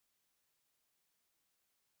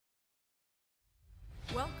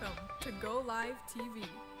to Go Live TV,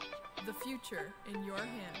 the future in your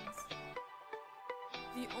hands.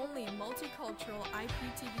 The only multicultural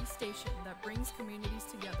IPTV station that brings communities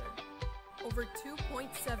together. Over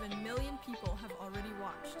 2.7 million people have already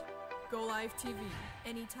watched. Go Live TV,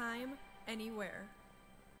 anytime, anywhere.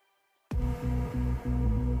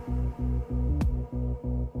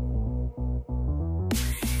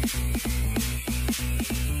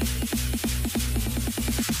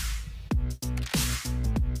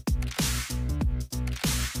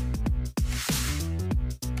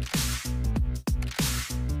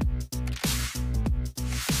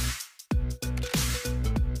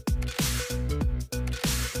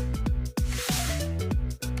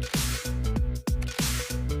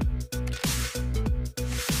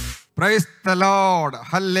 Praise the Lord.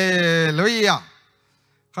 Hallelujah.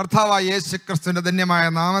 കർത്താവായ യേശുക്രിസ്തുവിന്റെ ധന്യമായ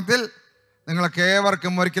നാമത്തിൽ നിങ്ങൾക്ക്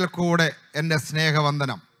ഏവർക്കും ഒരിക്കൽ കൂടെ എൻ്റെ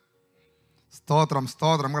സ്നേഹവന്ദനം. സ്തോത്രം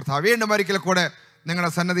സ്തോത്രം. കർത്താവ് വീണ്ടും ഒരിക്കൽ കൂടെ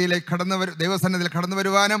നിങ്ങളുടെ സന്നിധിയിലേക്ക് ദൈവസന്നിധിയിൽ കടന്നു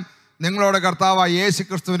വരുവാനും നിങ്ങളോട് കർത്താവായ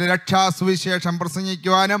യേശുക്രിസ്തുവിൻ്റെ രക്ഷാസുവിശേഷം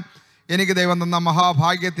പ്രസംഗിക്കുവാനും എനിക്ക് ദൈവം തന്ന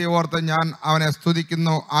മഹാഭാഗ്യത്തെ ഓർത്ത് ഞാൻ അവനെ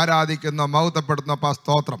സ്തുതിക്കുന്നു, ആരാധിക്കുന്നു, മഹത്വപ്പെടുത്തുന്നു.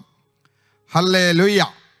 സ്തോത്രം. ഹല്ലേലൂയ.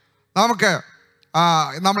 നമുക്ക്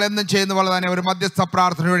നമ്മളെന്നും ചെയ്യുന്ന പോലെ തന്നെ ഒരു മധ്യസ്ഥ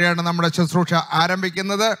പ്രാർത്ഥനയോടെയാണ് നമ്മുടെ ശുശ്രൂഷ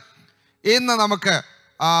ആരംഭിക്കുന്നത്. ഇന്ന് നമുക്ക്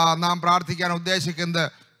നാം പ്രാർത്ഥിക്കാൻ ഉദ്ദേശിക്കുന്നത്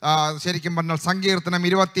ശരിക്കും പറഞ്ഞാൽ സങ്കീർത്തനം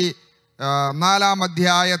 24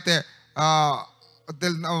 അധ്യായത്തെ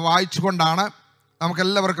വായിച്ചുകൊണ്ടാണ്.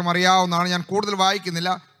 നമുക്കെല്ലാവർക്കും അറിയാവുന്നതാണ്, ഞാൻ കൂടുതൽ വായിക്കുന്നില്ല.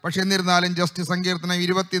 പക്ഷെ എന്നിരുന്നാലും ജസ്റ്റ് സങ്കീർത്തനം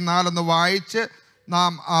 24 വായിച്ച്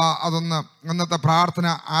നാം ഇന്നത്തെ പ്രാർത്ഥന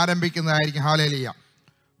ആരംഭിക്കുന്നതായിരിക്കും. ഹല്ലേലൂയ.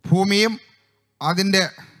 ഭൂമിയും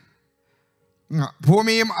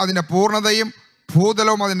അതിൻ്റെ പൂർണ്ണതയും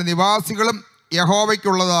ഭൂതലവും അതിൻ്റെ നിവാസികളും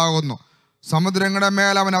യഹോവയ്ക്കുള്ളതാകുന്നു. സമുദ്രങ്ങളുടെ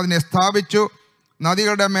മേൽ അവൻ അതിനെ സ്ഥാപിച്ചു,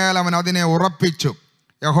 നദികളുടെ മേൽ അവൻ അതിനെ ഉറപ്പിച്ചു.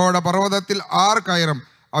 യഹോവയുടെ പർവ്വതത്തിൽ ആർ കയറും,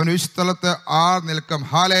 അവൻ വിശുദ്ധസ്ഥലത്ത് ആർ നിൽക്കും.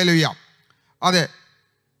 ഹല്ലേലൂയ. അതെ,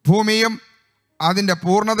 ഭൂമിയും അതിൻ്റെ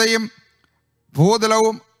പൂർണ്ണതയും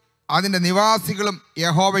ഭൂതലവും അതിൻ്റെ നിവാസികളും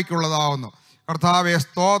യഹോവയ്ക്കുള്ളതാകുന്നു. കർത്താവേ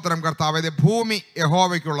സ്തോത്രം. കർത്താവേ, ഭൂമി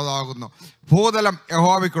യഹോവയ്ക്കുള്ളതാകുന്നു, ഭൂതലം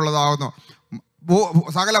യഹോവയ്ക്കുള്ളതാകുന്നു,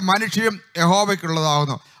 സകല മനുഷ്യരും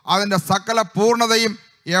യഹോവയ്ക്കുള്ളതാകുന്നു, അതിൻ്റെ സകല പൂർണ്ണതയും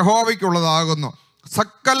യഹോവയ്ക്കുള്ളതാകുന്നു,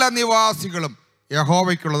 സകല നിവാസികളും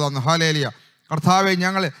യഹോവയ്ക്കുള്ളതാകുന്നു. ഹല്ലേലൂയ. കർത്താവേ,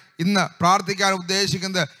 ഞങ്ങൾ ഇന്ന് പ്രാർത്ഥിക്കാൻ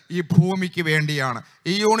ഉദ്ദേശിക്കുന്നത് ഈ ഭൂമിക്ക് വേണ്ടിയാണ്,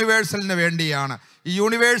 ഈ യൂണിവേഴ്സലിന് വേണ്ടിയാണ്, ഈ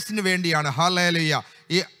യൂണിവേഴ്സിന് വേണ്ടിയാണ്. ഹല്ലേലൂയ.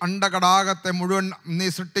 ഈ അണ്ടകടാകത്തെ മുഴുവൻ നീ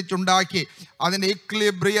സൃഷ്ടിച്ചുണ്ടാക്കി അതിൻ്റെ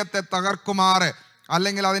ഇക്ലിബ്രിയത്തെ തകർക്കുമാറ്,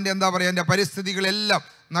 അല്ലെങ്കിൽ അതിൻ്റെ അതിൻ്റെ പരിസ്ഥിതികളെല്ലാം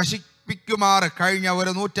നശിപ്പിക്കുമാറ് കഴിഞ്ഞ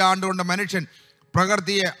ഒരു നൂറ്റാണ്ടുകൊണ്ട് മനുഷ്യൻ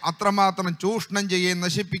പ്രകൃതിയെ അത്രമാത്രം ചൂഷണം ചെയ്യുകയും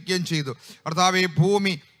നശിപ്പിക്കുകയും ചെയ്തു. കർത്താവേ, ഈ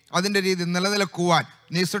ഭൂമി അതിൻ്റെ രീതി നിലനിൽക്കുവാൻ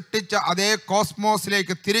നീ സൃഷ്ടിച്ച അതേ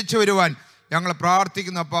കോസ്മോസിലേക്ക് തിരിച്ചു വരുവാൻ ഞങ്ങൾ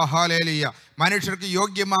പ്രാർത്ഥിക്കുന്നു. അപ്പോൾ ഹല്ലേലൂയ. മനുഷ്യർക്ക്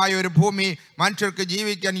യോഗ്യമായ ഒരു ഭൂമി, മനുഷ്യർക്ക്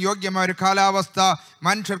ജീവിക്കാൻ യോഗ്യമായ ഒരു കാലാവസ്ഥ,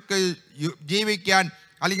 മനുഷ്യർക്ക് ജീവിക്കാൻ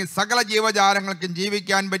അല്ലെങ്കിൽ സകല ജീവജാലങ്ങൾക്കും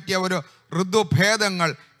ജീവിക്കാൻ പറ്റിയ ഒരു ഋതുഭേദങ്ങൾ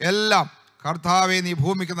എല്ലാം കർത്താവെ നീ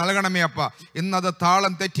ഭൂമിക്ക് നൽകണമേ. അപ്പ ഇന്നത്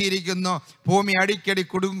താളം തെറ്റിയിരിക്കുന്നു, ഭൂമി അടിക്കടി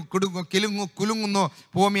കുലുങ്ങുന്നു,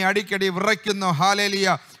 ഭൂമി അടിക്കടി വിറയ്ക്കുന്നു. ഹല്ലേലൂയ.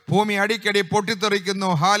 ഭൂമി അടിക്കടി പൊട്ടിത്തെറിക്കുന്നു.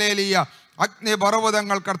 ഹല്ലേലൂയ.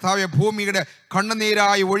 അഗ്നിപർവ്വതങ്ങൾ കർത്താവെ ഭൂമിയുടെ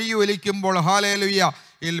കണ്ണുനീരായി ഒഴുകിയൊലിക്കുമ്പോൾ ഹല്ലേലൂയ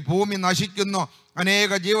ഈ ഭൂമി നശിക്കുന്നു.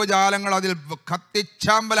 അനേക ജീവജാലങ്ങൾ അതിൽ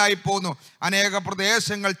കത്തിച്ചാമ്പലായി പോന്നു, അനേക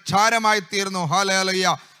പ്രദേശങ്ങൾ ചാരമായി തീർന്നു. ഹല്ലേലൂയ.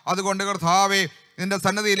 അതുകൊണ്ട് കർത്താവെ, നിന്റെ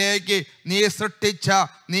സന്നിധിയിലേക്ക് നീ സൃഷ്ടിച്ച,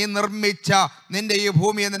 നീ നിർമ്മിച്ച നിന്റെ ഈ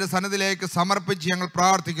ഭൂമിയെ നിന്റെ സന്നിധിയിലേക്ക് സമർപ്പിച്ച് ഞങ്ങൾ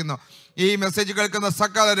പ്രാർത്ഥിക്കുന്നു. ഈ മെസ്സേജ് കേൾക്കുന്ന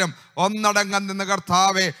സകലരും ഒന്നടങ്കം നിന്ന്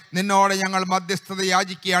കർത്താവെ നിന്നോട് ഞങ്ങൾ മധ്യസ്ഥത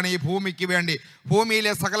യാചിക്കുകയാണ്. ഈ ഭൂമിക്ക് വേണ്ടി,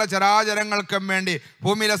 ഭൂമിയിലെ സകല ചരാചരങ്ങൾക്കും വേണ്ടി,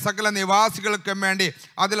 ഭൂമിയിലെ സകല നിവാസികൾക്കും വേണ്ടി,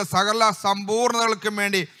 അതിലെ സകല സമ്പൂർണ്ണതകൾക്കും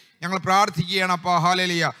വേണ്ടി ഞങ്ങൾ പ്രാർത്ഥിക്കുകയാണ്. അപ്പോൾ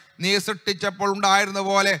ഹല്ലേലൂയ. നീ സൃഷ്ടിച്ചപ്പോൾ ഉണ്ടായിരുന്ന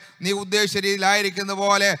പോലെ, നീ ഉദ്ദേശ രീതിയിലായിരിക്കുന്ന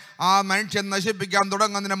പോലെ ആ മനുഷ്യൻ നശിപ്പിക്കാൻ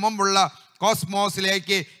തുടങ്ങുന്നതിന് മുമ്പുള്ള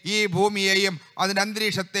കോസ്മോസിലേക്ക് ഈ ഭൂമിയെയും അതിൻ്റെ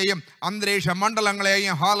അന്തരീക്ഷത്തെയും അന്തരീക്ഷ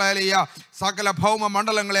മണ്ഡലങ്ങളെയും ഹല്ലേലൂയ സകല ഭൗമ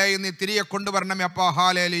മണ്ഡലങ്ങളെയും നീ തിരികെ കൊണ്ടുവരണമേ. അപ്പോൾ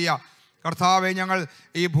ഹല്ലേലൂയ. കർത്താവെ, ഞങ്ങൾ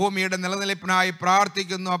ഈ ഭൂമിയുടെ നിലനിൽപ്പിനായി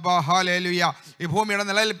പ്രാർത്ഥിക്കുന്നു. അപ്പോൾ ഹല്ലേലൂയ. ഈ ഭൂമിയുടെ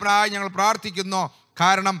നിലനിൽപ്പിനായി ഞങ്ങൾ പ്രാർത്ഥിക്കുന്നു.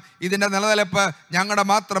 കാരണം ഇതിൻ്റെ നിലനിൽപ്പ് ഞങ്ങളുടെ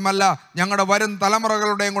മാത്രമല്ല, ഞങ്ങളുടെ വരും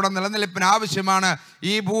തലമുറകളുടെയും കൂടെ നിലനിൽപ്പിന് ആവശ്യമാണ്.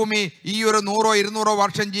 ഈ ഭൂമി ഈ ഒരു 100-200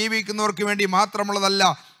 വർഷം ജീവിക്കുന്നവർക്ക് വേണ്ടി മാത്രമുള്ളതല്ല,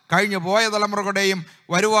 കഴിഞ്ഞു പോയ തലമുറകളുടെയും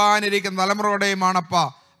വരുവാനിരിക്കുന്ന തലമുറകളുടെയുമാണപ്പ.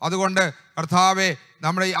 അതുകൊണ്ട് കർത്താവെ,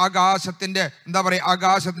 നമ്മുടെ ഈ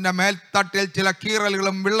ആകാശത്തിൻ്റെ മേൽത്തട്ടിൽ ചില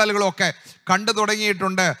കീറലുകളും വിള്ളലുകളും ഒക്കെ കണ്ടു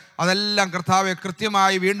തുടങ്ങിയിട്ടുണ്ട്. അതെല്ലാം കർത്താവെ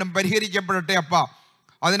കൃത്യമായി വീണ്ടും പരിഹരിക്കപ്പെടട്ടെ അപ്പ.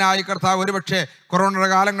 അതിനായി കർത്താവ് ഒരുപക്ഷെ കൊറോണയുടെ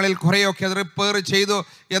കാലങ്ങളിൽ കുറേയൊക്കെ അത് റിപ്പയർ ചെയ്തു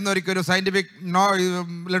എന്നൊരിക്കലും സയൻറ്റിഫിക്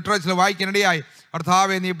ലിറ്ററേച്ചറിൽ വായിക്കാനിടയായി.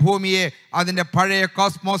 കർത്താവേ, നീ ഭൂമിയെ അതിൻ്റെ പഴയ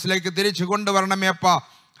കോസ്മോസിലേക്ക് തിരിച്ചു കൊണ്ടുവരണമേ അപ്പാ.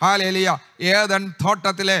 ഹല്ലേലൂയ. ഏദൻ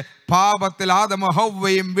തോട്ടത്തിലെ പാപത്തിൽ ആദമും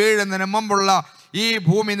ഹവ്വയും വീഴുന്നതിന് മുമ്പുള്ള ഈ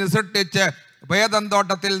ഭൂമി നീ സൃഷ്ടിച്ച് ഏദൻ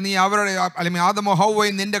തോട്ടത്തിൽ നീ അവരുടെ അല്ലെങ്കിൽ ആദമും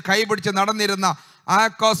ഹവ്വയും നിന്റെ കൈ പിടിച്ച് നടന്നിരുന്ന ആ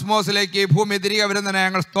കോസ്മോസിലേക്ക് ഈ ഭൂമി തിരികെ വരുന്നതിനെ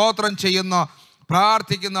ഞങ്ങൾ സ്തോത്രം ചെയ്യുന്നു,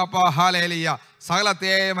 പ്രാർത്ഥിക്കുന്നു അപ്പാ. ഹല്ലേലൂയ.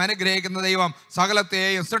 സകലത്തെയും അനുഗ്രഹിക്കുന്ന ദൈവം,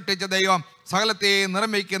 സകലത്തെയും സൃഷ്ടിച്ച ദൈവം, സകലത്തെയും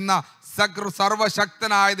നിർമ്മിക്കുന്ന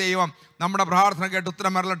സർവശക്തനായ ദൈവം നമ്മുടെ പ്രാർത്ഥന കേട്ട്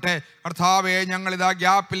ഉത്തരം വരട്ടെ. കർത്താവേ, ഞങ്ങളിതാ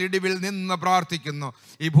ഗ്യാപ്പിൽ ഇടിവിൽ നിന്ന് പ്രാർത്ഥിക്കുന്നു.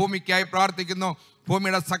 ഈ ഭൂമിക്കായി പ്രാർത്ഥിക്കുന്നു,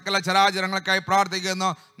 ഭൂമിയുടെ സകല ചരാചരങ്ങൾക്കായി പ്രാർത്ഥിക്കുന്നു.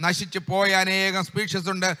 നശിച്ചു പോയ അനേകം സ്പീഷീസ്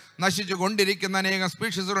ഉണ്ട്, നശിച്ചു കൊണ്ടിരിക്കുന്ന അനേകം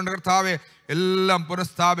സ്പീഷീസുകളുണ്ട്. കർത്താവേ, എല്ലാം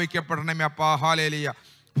പുനഃസ്ഥാപിക്കപ്പെടണമേ അപ്പാ. ഹല്ലേലൂയ.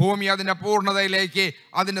 ഭൂമി അതിൻ്റെ പൂർണ്ണതയിലേക്ക്,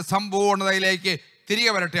 അതിൻ്റെ സമ്പൂർണ്ണതയിലേക്ക്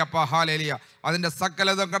തിരികെ വരട്ടെ അപ്പാ. ഹല്ലേലൂയ. അതിൻ്റെ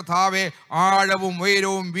സകലതും കർത്താവേ, ആഴവും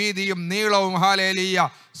ഉയരവും വീതിയും നീളവും, ഹല്ലേലൂയ,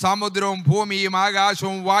 സമുദ്രവും ഭൂമിയും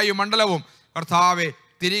ആകാശവും വായുമണ്ഡലവും കർത്താവേ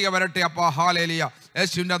തിരികെ വരട്ടെ അപ്പാ. ഹല്ലേലൂയ.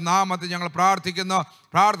 യേശുവിൻ്റെ നാമത്തിൽ ഞങ്ങൾ പ്രാർത്ഥിക്കുന്നു.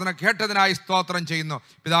 പ്രാർത്ഥന കേട്ടതിനായി സ്തോത്രം ചെയ്യുന്നു.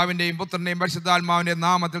 പിതാവിൻ്റെയും പുത്രൻ്റെയും പരിശുദ്ധാത്മാവിൻ്റെയും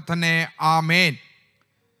നാമത്തിൽ തന്നെ ആമേൻ.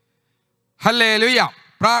 ഹല്ലേലൂയ.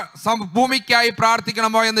 ഭൂമിക്കായി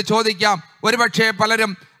പ്രാർത്ഥിക്കണമോ എന്ന് ചോദിക്കാം. ഒരുപക്ഷെ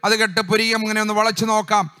പലരും അത് കേട്ട് പുരികം ഇങ്ങനെ ഒന്ന് വളച്ചു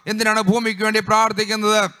നോക്കാം. എന്തിനാണ് ഭൂമിക്ക് വേണ്ടി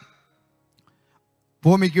പ്രാർത്ഥിക്കുന്നത്?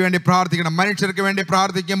 ഭൂമിക്ക് വേണ്ടി പ്രാർത്ഥിക്കണം. മനുഷ്യർക്ക് വേണ്ടി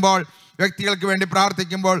പ്രാർത്ഥിക്കുമ്പോൾ, വ്യക്തികൾക്ക് വേണ്ടി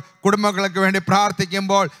പ്രാർത്ഥിക്കുമ്പോൾ, കുടുംബങ്ങൾക്ക് വേണ്ടി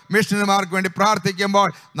പ്രാർത്ഥിക്കുമ്പോൾ, മിഷണറിമാർക്ക് വേണ്ടി പ്രാർത്ഥിക്കുമ്പോൾ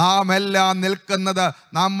നാം എല്ലാം നിൽക്കുന്നത്,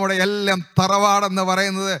 നമ്മുടെ എല്ലാം തറവാടെന്ന്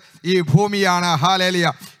പറയുന്നത് ഈ ഭൂമിയാണ്. ഹല്ലേലൂയ.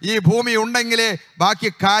 ഈ ഭൂമി ഉണ്ടെങ്കിലേ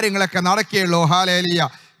ബാക്കി കാര്യങ്ങളൊക്കെ നടക്കുകയുള്ളൂ. ഹല്ലേലൂയ.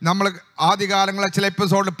 നമ്മൾ ആദ്യകാലങ്ങളിൽ ചില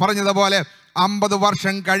എപ്പിസോഡിൽ പറഞ്ഞതുപോലെ 50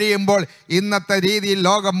 വർഷം കഴിയുമ്പോൾ ഇന്നത്തെ രീതിയിൽ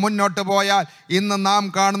ലോകം മുന്നോട്ട് പോയാൽ ഇന്ന് നാം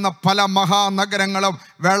കാണുന്ന പല മഹാനഗരങ്ങളും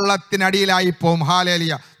വെള്ളത്തിനടിയിലായി പോവും.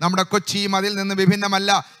 ഹല്ലേലൂയ. നമ്മുടെ കൊച്ചിയും അതിൽ നിന്ന്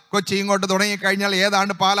വിഭിന്നമല്ല. കൊച്ചി ഇങ്ങോട്ട് തുടങ്ങിക്കഴിഞ്ഞാൽ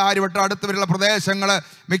ഏതാണ്ട് പാലാരിവട്ടം അടുത്തുള്ള പ്രദേശങ്ങൾ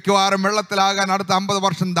മിക്കവാറും വെള്ളത്തിലാകാൻ അടുത്ത 50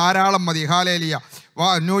 വർഷം ധാരാളം മതി. ഹല്ലേലൂയ.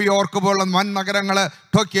 ന്യൂയോർക്ക് പോലുള്ള വൻ നഗരങ്ങൾ,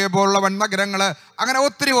 ടോക്കിയോ പോലുള്ള വൻ നഗരങ്ങൾ, അങ്ങനെ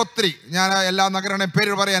ഒത്തിരി ഞാൻ എല്ലാ നഗരങ്ങളുടെയും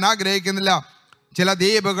പേര് പറയാൻ ആഗ്രഹിക്കുന്നില്ല. ചില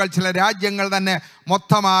ദ്വീപുകൾ, ചില രാജ്യങ്ങൾ തന്നെ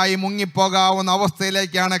മൊത്തമായി മുങ്ങിപ്പോകാവുന്ന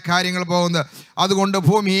അവസ്ഥയിലേക്കാണ് കാര്യങ്ങൾ പോകുന്നത്. അതുകൊണ്ട്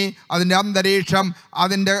ഭൂമി, അതിൻ്റെ അന്തരീക്ഷം,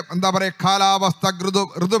 അതിൻ്റെ കാലാവസ്ഥ,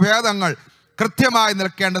 ഋതുഭേദങ്ങൾ കൃത്യമായി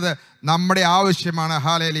നിൽക്കേണ്ടത് നമ്മുടെ ആവശ്യമാണ്.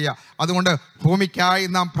 ഹല്ലേലൂയ. അതുകൊണ്ട് ഭൂമിക്കായി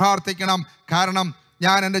നാം പ്രാർത്ഥിക്കണം. കാരണം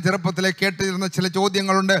ഞാൻ എൻ്റെ ചെറുപ്പത്തിൽ കേട്ടിരുന്ന ചില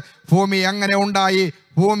ചോദ്യങ്ങളുണ്ട്. ഭൂമി എങ്ങനെ ഉണ്ടായി,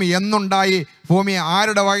 ഭൂമി എന്നുണ്ടായി, ഭൂമി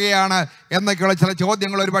ആരുടെ വകയാണ് എന്നൊക്കെയുള്ള ചില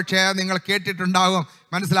ചോദ്യങ്ങൾ ഒരു പക്ഷേ നിങ്ങൾ കേട്ടിട്ടുണ്ടാകും.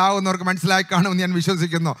 മനസ്സിലാവുന്നവർക്ക് മനസ്സിലായി കാണുമെന്ന് ഞാൻ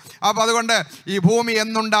വിശ്വസിക്കുന്നു. അപ്പോൾ അതുകൊണ്ട് ഈ ഭൂമി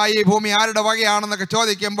എന്നുണ്ടായി, ഭൂമി ആരുടെ വകയാണെന്നൊക്കെ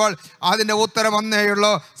ചോദിക്കുമ്പോൾ അതിൻ്റെ ഉത്തരം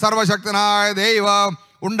ഒന്നേയുള്ളൂ: സർവശക്തനായ ദൈവം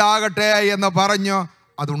ഉണ്ടാകട്ടെ എന്ന് പറഞ്ഞു,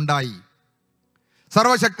 അതുണ്ടായി.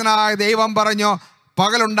 സർവശക്തനായ ദൈവം പറഞ്ഞു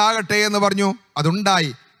പകലുണ്ടാകട്ടെ എന്ന് പറഞ്ഞു,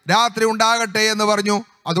 അതുണ്ടായി. രാത്രി ഉണ്ടാകട്ടെ എന്ന് പറഞ്ഞു,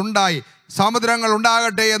 അതുണ്ടായി. സമുദ്രങ്ങൾ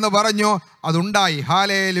ഉണ്ടാകട്ടെ എന്ന് പറഞ്ഞു, അതുണ്ടായി.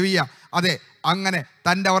 ഹല്ലേലൂയ. അതെ, അങ്ങനെ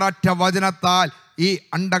തൻ്റെ ഒരൊറ്റ വചനത്താൽ ഈ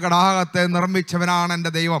അണ്ടകടാകത്തെ നിർമ്മിച്ചവനാണ്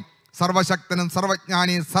എൻ്റെ ദൈവം. സർവശക്തനും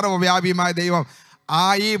സർവജ്ഞാനിയും സർവവ്യാപിയുമായ ദൈവം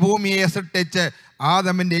ഈ ഭൂമിയെ സൃഷ്ടിച്ച്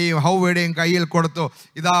ആദമിൻ്റെയും ഹൗവയുടെയും കയ്യിൽ കൊടുത്തു.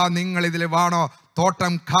 ഇതാ, നിങ്ങൾ ഇതിൽ വേണോ,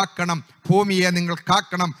 തോട്ടം കാക്കണം, ഭൂമിയെ നിങ്ങൾ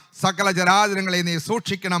കാക്കണം, സകല ചരാചരങ്ങളെ നീ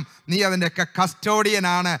സൂക്ഷിക്കണം, നീ അതിൻ്റെയൊക്കെ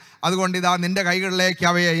കസ്റ്റോഡിയനാണ്, അതുകൊണ്ട് ഇതാ നിൻ്റെ കൈകളിലേക്ക്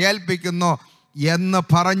അവയെ ഏൽപ്പിക്കുന്നു എന്ന്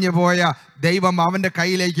പറഞ്ഞു പോയ ദൈവം അവൻ്റെ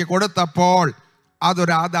കയ്യിലേക്ക് കൊടുത്തപ്പോൾ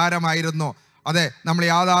അതൊരു ആധാരമായിരുന്നു. അതെ, നമ്മൾ ഈ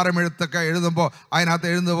ആധാരം എഴുതുമ്പോൾ അതിനകത്ത്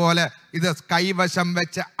എഴുതുന്ന പോലെ ഇത് കൈവശം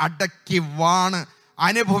വെച്ച് അടക്കി വാണ്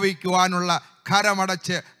അനുഭവിക്കുവാനുള്ള,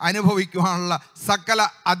 കരമടച്ച് അനുഭവിക്കുവാനുള്ള സകല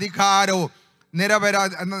അധികാരവും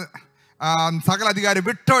സകല അധികാരം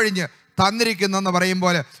വിട്ടൊഴിഞ്ഞ് തന്നിരിക്കുന്നെന്ന് പറയും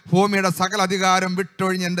പോലെ ഭൂമിയുടെ സകല അധികാരം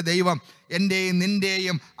വിട്ടൊഴിഞ്ഞ് എൻ്റെ ദൈവം എൻ്റെയും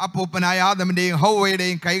നിൻ്റെയും അപ്പൂപ്പനായ ആദമിൻ്റെയും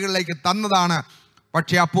ഹൗവയുടെയും കൈകളിലേക്ക് തന്നതാണ്.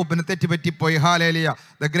 പക്ഷേ അപ്പൂപ്പന് തെറ്റുപറ്റിപ്പോയി. Hallelujah.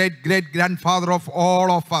 The great grand father of all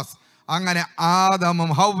of us. അങ്ങനെ ആദമും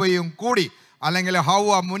ഹൗവയും കൂടി, അല്ലെങ്കിൽ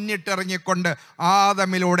ഹൗവ മുന്നിട്ടിറങ്ങിക്കൊണ്ട്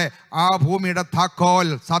ആദമിലൂടെ ആ ഭൂമിയുടെ താക്കോൽ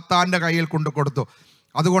സാത്താൻ്റെ കയ്യിൽ കൊടുത്തു.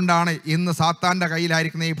 അതുകൊണ്ടാണ് ഇന്ന് സാത്താൻ്റെ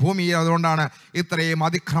കയ്യിലായിരിക്കുന്ന ഈ ഭൂമിയിൽ, അതുകൊണ്ടാണ് ഇത്രയും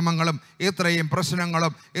അതിക്രമങ്ങളും ഇത്രയും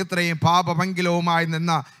പ്രശ്നങ്ങളും ഇത്രയും പാപഭംഗിലവുമായി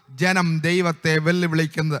നിന്ന ജനം ദൈവത്തെ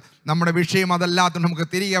വെല്ലുവിളിക്കുന്നത്. നമ്മുടെ വിഷയം അതല്ലാത്ത നമുക്ക്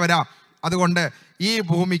തിരികെ വരാം. അതുകൊണ്ട് ഈ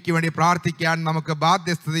ഭൂമിക്ക് വേണ്ടി പ്രാർത്ഥിക്കാൻ നമുക്ക്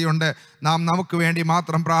ബാധ്യസ്ഥതയുണ്ട്. നാം നമുക്ക് വേണ്ടി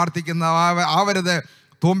മാത്രം പ്രാർത്ഥിക്കുന്ന ആവരുത്.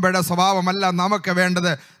 തൂമ്പയുടെ സ്വഭാവമല്ല നമുക്ക്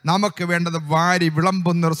വേണ്ടത്. നമുക്ക് വേണ്ടത് വാരി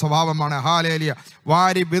വിളമ്പുന്നൊരു സ്വഭാവമാണ്. ഹല്ലേലൂയ.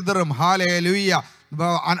 വാരി വിതറും. ഹല്ലേലൂയ.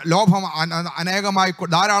 ലോഭം അനേകമായി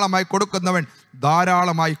ധാരാളമായി കൊടുക്കുന്നവൻ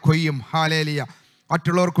ധാരാളമായി കൊയ്യും. ഹല്ലേലൂയ.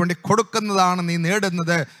 മറ്റുള്ളവർക്ക് വേണ്ടി കൊടുക്കുന്നതാണ് നീ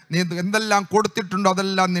നേടുന്നത്. നീ എന്തെല്ലാം കൊടുത്തിട്ടുണ്ടോ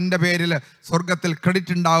അതെല്ലാം നിൻ്റെ പേരിൽ സ്വർഗത്തിൽ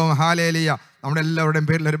ക്രെഡിറ്റ് ഉണ്ടാവും. ഹല്ലേലൂയ. നമ്മുടെ എല്ലാവരുടെയും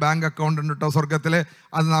പേരിൽ ഒരു ബാങ്ക് അക്കൗണ്ട് ഉണ്ട് കേട്ടോ സ്വർഗത്തിൽ.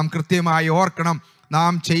 അത് നാം കൃത്യമായി ഓർക്കണം.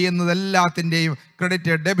 നാം ചെയ്യുന്നതെല്ലാത്തിൻ്റെയും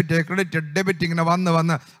ക്രെഡിറ്റ് ഡെബിറ്റ് ഇങ്ങനെ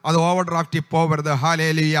വന്ന് അത് ഓവർ ഡ്രാഫ്റ്റിൽ പോകരുത്.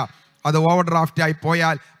 ഹല്ലേലൂയ. അത് ഓവർ ഡ്രാഫ്റ്റായി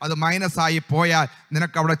പോയാൽ, അത് മൈനസായി പോയാൽ,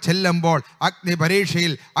 നിനക്കവിടെ ചെല്ലുമ്പോൾ അഗ്നി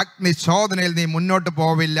പരീക്ഷയിൽ, അഗ്നി ശോധനയിൽ നീ മുന്നോട്ട്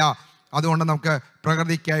പോവില്ല. അതുകൊണ്ട് നമുക്ക്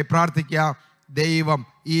പ്രകൃതിക്കായി പ്രാർത്ഥിക്കാം. ദൈവം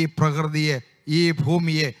ഈ പ്രകൃതിയെ, ഈ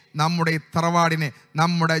ഭൂമിയെ, നമ്മുടെ ഈ തറവാടിനെ,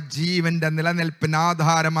 നമ്മുടെ ജീവൻ്റെ നിലനിൽപ്പിന്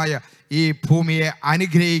ആധാരമായ ഈ ഭൂമിയെ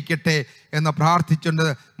അനുഗ്രഹിക്കട്ടെ എന്ന് പ്രാർത്ഥിച്ചുകൊണ്ട്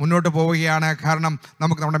മുന്നോട്ട് പോവുകയാണ്. കാരണം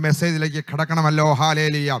നമുക്ക് നമ്മുടെ മെസ്സേജിലേക്ക് കടക്കണമല്ലോ.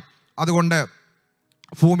 ഹല്ലേലൂയ. അതുകൊണ്ട്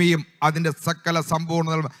ഭൂമിയും അതിൻ്റെ സകല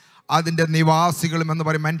സമ്പൂർണ്ണതകളും അതിൻ്റെ നിവാസികളും എന്ന്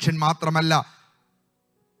പറയും മനുഷ്യൻ മാത്രമല്ല,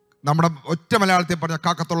 നമ്മുടെ ഒറ്റ മലയാളത്തിൽ പറഞ്ഞ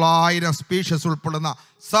 1,000 സ്പീഷ്യസ് ഉൾപ്പെടുന്ന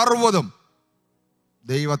സർവ്വതും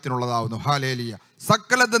ദൈവത്തിനുള്ളതാവുന്നു. ഹല്ലേലൂയ.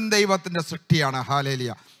 സകലതും ദൈവത്തിൻ്റെ സൃഷ്ടിയാണ്.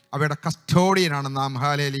 ഹല്ലേലൂയ. അവയുടെ കസ്റ്റോഡിയനാണ് നാം.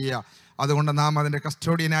 ഹല്ലേലൂയ. അതുകൊണ്ട് നാം അതിൻ്റെ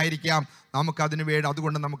കസ്റ്റോഡിയനായിരിക്കാം. നമുക്കതിന് വേണ്ടി,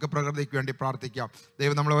 അതുകൊണ്ട് നമുക്ക് പ്രകൃതിക്ക് വേണ്ടി പ്രാർത്ഥിക്കാം.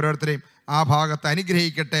 ദൈവം നമ്മൾ ഓരോരുത്തരെയും ആ ഭാഗത്ത്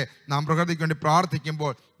അനുഗ്രഹിക്കട്ടെ. നാം പ്രകൃതിക്ക് വേണ്ടി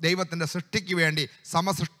പ്രാർത്ഥിക്കുമ്പോൾ, ദൈവത്തിൻ്റെ സൃഷ്ടിക്ക് വേണ്ടി,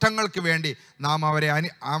 സമസൃഷ്ടങ്ങൾക്ക് വേണ്ടി നാം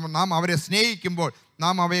അവരെ സ്നേഹിക്കുമ്പോൾ,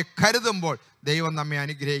 നാം അവയെ കരുതുമ്പോൾ ദൈവം നമ്മെ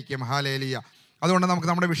അനുഗ്രഹിക്കും. ഹല്ലേലൂയ. അതുകൊണ്ട് നമുക്ക്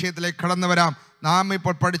നമ്മുടെ വിഷയത്തിലേക്ക് കടന്നു വരാം. നാം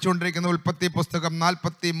ഇപ്പോൾ പഠിച്ചുകൊണ്ടിരിക്കുന്ന ഉൽപ്പത്തി പുസ്തകം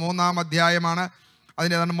 43-ാം അധ്യായമാണ്.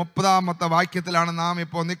 അതിൻ്റെ 30-ാമത്തെ വാക്യത്തിലാണ് നാം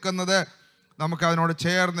ഇപ്പോൾ നിൽക്കുന്നത്. നമുക്ക് അതിനോട്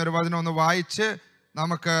ചേർന്നൊരു വചനം ഒന്ന് വായിച്ച്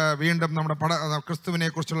നമുക്ക് വീണ്ടും നമ്മുടെ ക്രിസ്തുവിനെ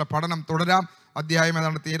കുറിച്ചുള്ള പഠനം തുടരാം. അധ്യായം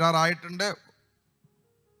ഏതാണ്ട് തീരാറായിട്ടുണ്ട്.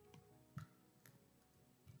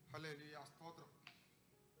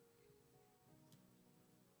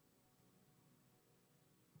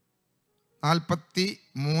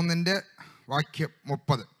 43-ന്റെ വാക്യം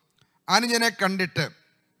 30. അനുജനെ കണ്ടിട്ട്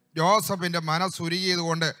യോസഫിൻ്റെ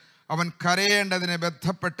മനസ്സുരുകിയതുകൊണ്ട് അവൻ കരയേണ്ടതിനെ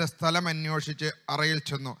ബന്ധപ്പെട്ട് സ്ഥലം അന്വേഷിച്ച് അറയിൽ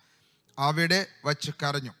ചെന്നു. അവിടെ വച്ച്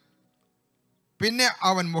കരഞ്ഞു. പിന്നെ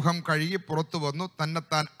അവൻ മുഖം കഴുകി പുറത്തു വന്നു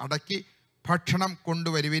തന്നെത്താൻ അടക്കി ഭക്ഷണം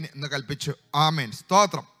കൊണ്ടുവരുവിൻ എന്ന് കൽപ്പിച്ചു. ആമേൻ.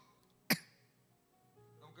 സ്തോത്രം.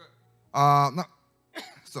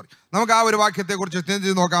 നമുക്ക് ആ ഒരു വാക്യത്തെക്കുറിച്ച്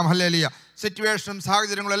ചിന്തിച്ച് നോക്കാം. ഹല്ലേലൂയ. സിറ്റുവേഷനും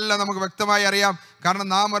സാഹചര്യങ്ങളും എല്ലാം നമുക്ക് വ്യക്തമായി അറിയാം. കാരണം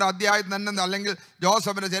നാം ഒരു അധ്യായം തന്നെ, അല്ലെങ്കിൽ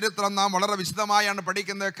ജോസഫിൻ്റെ ചരിത്രം നാം വളരെ വിശദമായാണ്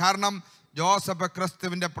പഠിക്കുന്നത്. കാരണം ജോസഫ്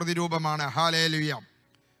ക്രിസ്തുവിൻ്റെ പ്രതിരൂപമാണ്. ഹല്ലേലൂയ.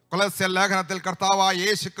 കൊലോസ്യർ ലേഖനത്തിൽ കർത്താവായ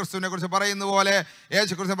യേശു ക്രിസ്തുവിനെ കുറിച്ച് പറയുന്ന പോലെ,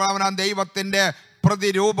 യേശു ക്രിസ്തു അവനാണ് ദൈവത്തിൻ്റെ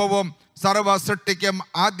പ്രതിരൂപവും സർവ്വ സൃഷ്ടിക്കും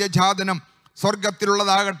ആദ്യജാതനും.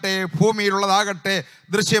 സ്വർഗത്തിലുള്ളതാകട്ടെ, ഭൂമിയിലുള്ളതാകട്ടെ,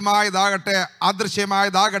 ദൃശ്യമായതാകട്ടെ,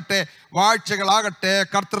 അദൃശ്യമായതാകട്ടെ, വാഴ്ചകളാകട്ടെ,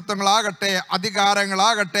 കർത്തൃത്വങ്ങളാകട്ടെ,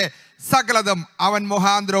 അധികാരങ്ങളാകട്ടെ, സകലതും അവൻ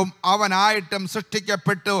മുഖാന്തരവും അവനായിട്ടും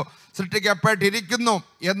സൃഷ്ടിക്കപ്പെട്ടിരിക്കുന്നു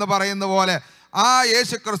എന്ന് പറയുന്ന പോലെ ആ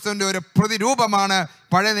യേശു ക്രിസ്തുവിൻ്റെ ഒരു പ്രതിരൂപമാണ്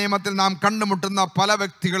പഴയ നിയമത്തിൽ നാം കണ്ടുമുട്ടുന്ന പല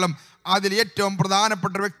വ്യക്തികളും. അതിൽ ഏറ്റവും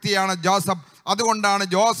പ്രധാനപ്പെട്ട വ്യക്തിയാണ് ജോസഫ്. അതുകൊണ്ടാണ്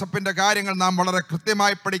ജോസഫിൻ്റെ കാര്യങ്ങൾ നാം വളരെ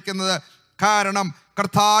കൃത്യമായി പഠിക്കുന്നത്. കാരണം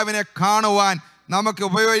കർത്താവിനെ കാണുവാൻ നമുക്ക്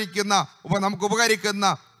ഉപകരിക്കുന്ന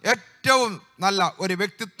ഏറ്റവും നല്ല ഒരു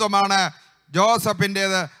വ്യക്തിത്വമാണ്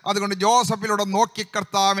ജോസഫിൻ്റേത്. അതുകൊണ്ട് ജോസഫിലൂടെ നോക്കി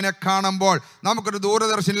കർത്താവിനെ കാണുമ്പോൾ, നമുക്കൊരു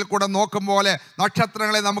ദൂരദർശനിൽ കൂടെ നോക്കും പോലെ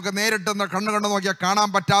നക്ഷത്രങ്ങളെ നമുക്ക് നേരിട്ട് കണ്ണുകൊണ്ട് നോക്കിയാൽ കാണാൻ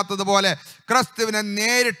പറ്റാത്തതുപോലെ ക്രിസ്തുവിനെ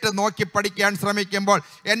നേരിട്ട് നോക്കി പഠിക്കാൻ ശ്രമിക്കുമ്പോൾ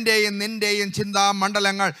എൻ്റെയും നിൻ്റെയും ചിന്താ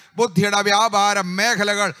മണ്ഡലങ്ങൾ, ബുദ്ധിയുടെ വ്യാപാര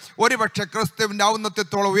മേഖലകൾ ഒരുപക്ഷെ ക്രിസ്തുവിൻ്റെ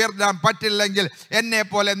ഔന്നത്യത്തോളം ഉയർത്താൻ പറ്റില്ലെങ്കിൽ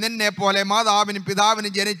എന്നെപ്പോലെ നിന്നെപ്പോലെ മാതാവിനും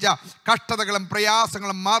പിതാവിനും ജനിച്ച കഷ്ടതകളും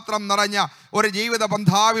പ്രയാസങ്ങളും മാത്രം നിറഞ്ഞ ഒരു ജീവിത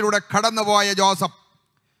ബന്ധാവിലൂടെ കടന്നുപോയ ജോസഫ്,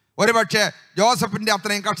 ഒരുപക്ഷെ ജോസഫിൻ്റെ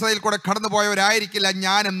അത്രയും കഷ്ടതയിൽ കൂടെ കടന്നുപോയവരായിരിക്കില്ല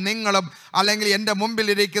ഞാനും നിങ്ങളും, അല്ലെങ്കിൽ എൻ്റെ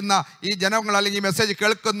മുമ്പിലിരിക്കുന്ന ഈ ജനങ്ങൾ, അല്ലെങ്കിൽ മെസ്സേജ്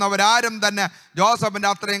കേൾക്കുന്നവരാരും തന്നെ ജോസഫിൻ്റെ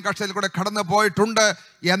അത്രയും കഷ്ടതയിൽ കൂടെ കടന്നു പോയിട്ടുണ്ട്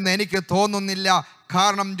എന്ന് എനിക്ക് തോന്നുന്നില്ല.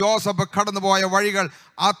 കാരണം ജോസഫ് കടന്നുപോയ വഴികൾ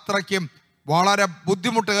അത്രയ്ക്കും വളരെ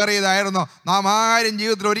ബുദ്ധിമുട്ടേറിയതായിരുന്നു. നാം ആരും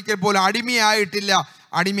ജീവിതത്തിൽ ഒരിക്കൽ പോലും അടിമയായിട്ടില്ല.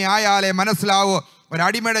 അടിമയായാലേ മനസ്സിലാവൂ.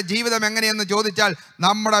 ഒരടിമയുടെ ജീവിതം എങ്ങനെയെന്ന് ചോദിച്ചാൽ,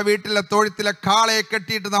 നമ്മുടെ വീട്ടിലെ തൊഴുത്തിലെ കാളയെ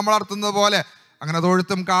കെട്ടിയിട്ട് നമ്മൾ നടത്തുന്നത് പോലെ, അങ്ങനെ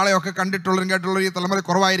തൊഴുത്തും കാളയൊക്കെ കണ്ടിട്ടുള്ളവരും കേട്ടുള്ളവരും ഈ തലമുറ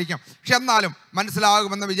കുറവായിരിക്കും, പക്ഷെ എന്നാലും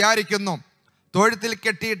മനസ്സിലാകുമെന്ന് വിചാരിക്കുന്നു. തൊഴുത്തിൽ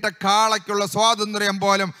കെട്ടിയിട്ട കാളയ്ക്കുള്ള സ്വാതന്ത്ര്യം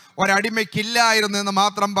പോലും ഒരടിമയ്ക്കില്ലായിരുന്നു എന്ന്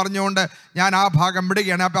മാത്രം പറഞ്ഞുകൊണ്ട് ഞാൻ ആ ഭാഗം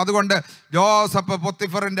വിടുകയാണ്. അപ്പം അതുകൊണ്ട് ജോസഫ്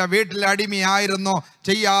പൊത്തിഫറിൻ്റെ വീട്ടിലെ അടിമയായിരുന്നു,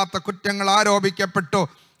 ചെയ്യാത്ത കുറ്റങ്ങൾ ആരോപിക്കപ്പെട്ടു.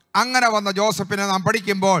 അങ്ങനെ വന്ന ജോസഫിനെ നാം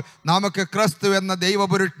പഠിക്കുമ്പോൾ നമുക്ക് ക്രിസ്തു എന്ന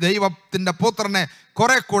ദൈവത്തിൻ്റെ പുത്രനെ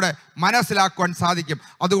കുറെ കൂടെ മനസ്സിലാക്കുവാൻ സാധിക്കും.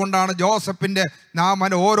 അതുകൊണ്ടാണ് ജോസഫിൻ്റെ നാം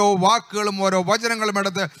ഓരോ വാക്കുകളും ഓരോ വചനങ്ങളും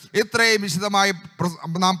എടുത്ത് ഇത്രയും വിശദമായി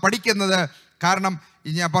നാം പഠിക്കുന്നത്. കാരണം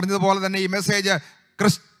ഞാൻ പറഞ്ഞതുപോലെ തന്നെ ഈ മെസ്സേജ്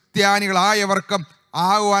ക്രിസ്ത്യാനികളായവർക്കും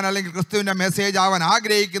ആകുവാൻ, അല്ലെങ്കിൽ ക്രിസ്തുവിൻ്റെ മെസ്സേജ് ആവാൻ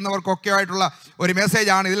ആഗ്രഹിക്കുന്നവർക്കൊക്കെ ആയിട്ടുള്ള ഒരു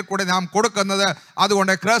മെസ്സേജാണ് ഇതിൽ കൂടെ നാം കൊടുക്കുന്നത്.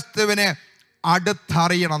 അതുകൊണ്ട് ക്രിസ്തുവിനെ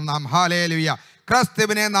അടുത്തറിയണം നാം. ഹല്ലേലൂയ.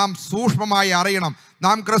 ക്രിസ്തുവിനെ നാം സൂക്ഷ്മമായി അറിയണം.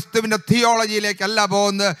 നാം ക്രിസ്തുവിൻ്റെ തിയോളജിയിലേക്കല്ല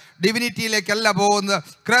പോകുന്നത്, ഡിവിനിറ്റിയിലേക്കല്ല പോകുന്നത്.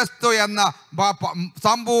 ക്രിസ്തു എന്ന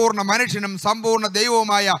സമ്പൂർണ്ണ മനുഷ്യനും സമ്പൂർണ്ണ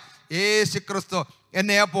ദൈവവുമായ യേശു ക്രിസ്തു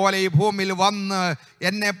എന്നെപ്പോലെ ഈ ഭൂമിയിൽ വന്ന്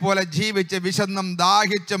എന്നെപ്പോലെ ജീവിച്ച് വിശന്നും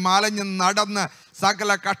ദാഹിച്ചും അലഞ്ഞും നടന്ന്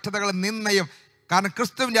സകല കഷ്ടതകളും നിന്നയും, കാരണം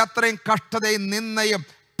ക്രിസ്തുവിൻ്റെ അത്രയും കഷ്ടതയും നിന്നയും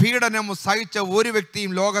പീഡനവും സഹിച്ച ഒരു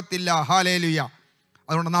വ്യക്തിയും ലോകത്തില്ല. ഹല്ലേലൂയ.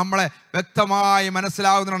 അതുകൊണ്ട് നമ്മളെ വ്യക്തമായി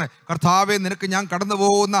മനസ്സിലാവുന്നതാണ്, കർത്താവേ നിനക്ക് ഞാൻ കടന്നു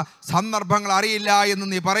പോകുന്ന സന്ദർഭങ്ങൾ അറിയില്ല എന്ന്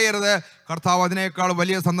നീ പറയരുത്. കർത്താവ് അതിനേക്കാൾ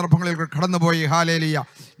വലിയ സന്ദർഭങ്ങളിൽ കടന്നുപോയി. ഹല്ലേലൂയ.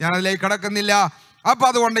 ഞാനതിലേക്ക് കടക്കുന്നില്ല. അപ്പം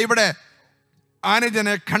അതുകൊണ്ട് ഇവിടെ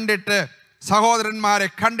അനുജനെ കണ്ടിട്ട്, സഹോദരന്മാരെ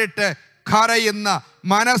കണ്ടിട്ട് കരയുന്ന,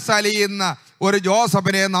 മനസ്സലിയുന്ന ഒരു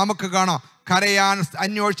ജോസഫിനെ നമുക്ക് കാണാം. കരയാൻ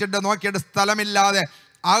അന്വേഷിച്ചിട്ട് നോക്കിയിട്ട് സ്ഥലമില്ലാതെ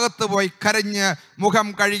അകത്ത് പോയി കരഞ്ഞ് മുഖം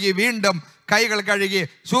കഴുകി വീണ്ടും കൈകൾ കഴുകി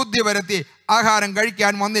ശുദ്ധി വരുത്തി ആഹാരം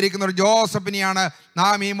കഴിക്കാൻ വന്നിരിക്കുന്ന ഒരു ജോസഫിനെയാണ്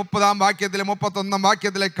നാം ഈ 30-ാം വാക്യത്തിൽ 31-ാം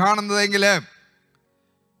വാക്യത്തിൽ കാണുന്നതെങ്കിൽ,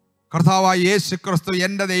 കർത്താവായ യേശു ക്രിസ്തു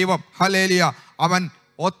എൻ്റെ ദൈവം, ഹല്ലേലൂയ, അവൻ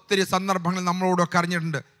ഒത്തിരി സന്ദർഭങ്ങളിൽ നമ്മളോടൊക്കെ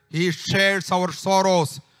അറിഞ്ഞിട്ടുണ്ട്. He shares our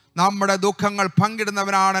sorrows. നമ്മുടെ ദുഃഖങ്ങൾ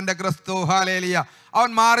പങ്കിടുന്നവനാണ് എൻ്റെ ക്രിസ്തു. ഹല്ലേലൂയ. അവൻ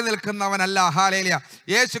മാറി നിൽക്കുന്നവനല്ല. ഹല്ലേലൂയ.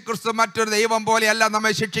 യേശു ക്രിസ്തു മറ്റൊരു ദൈവം പോലെയല്ല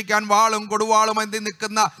നമ്മെ ശിക്ഷിക്കാൻ വാളും കൊടുവാളും എന്തി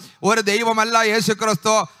നിൽക്കുന്ന ഒരു ദൈവമല്ല യേശു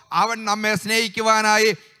ക്രിസ്തു. അവൻ നമ്മെ സ്നേഹിക്കുവാനായി,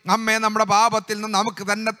 നമ്മെ നമ്മുടെ പാപത്തിൽ നിന്ന് നമുക്ക്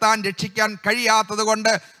തന്നെത്താൻ രക്ഷിക്കാൻ കഴിയാത്തത്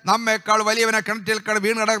കൊണ്ട് നമ്മേക്കാൾ വലിയവനെ കിണറ്റിൽ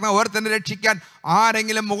വീണ് കിടക്കുന്ന ഓരോരുത്തരെ രക്ഷിക്കാൻ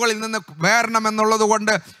ആരെങ്കിലും മുകളിൽ നിന്ന് വരണമെന്നുള്ളത്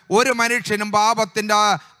കൊണ്ട് ഒരു മനുഷ്യനും പാപത്തിൻ്റെ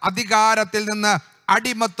അധികാരത്തിൽ നിന്ന്,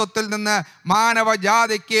 അടിമത്വത്തിൽ നിന്ന്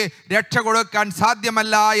മാനവജാതിക്ക് രക്ഷ കൊടുക്കാൻ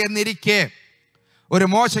സാധ്യമല്ല എന്നിരിക്കെ, ഒരു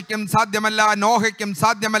മോശയ്ക്കും സാധ്യമല്ല, നോഹയ്ക്കും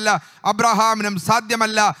സാധ്യമല്ല, അബ്രഹാമിനും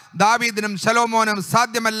സാധ്യമല്ല, ദാവീദിനും ശലോമോനും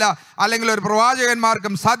സാധ്യമല്ല, അല്ലെങ്കിൽ ഒരു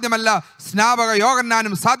പ്രവാചകന്മാർക്കും സാധ്യമല്ല, സ്നാപക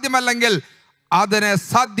യോഹന്നാനും സാധ്യമല്ലെങ്കിൽ അതിനെ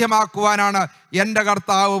സാധ്യമാക്കുവാനാണ് എൻ്റെ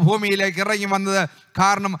കർത്താവ് ഭൂമിയിലേക്ക് ഇറങ്ങി വന്നത്.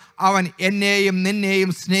 കാരണം അവൻ എന്നെയും നിന്നെയും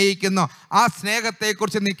സ്നേഹിക്കുന്നു. ആ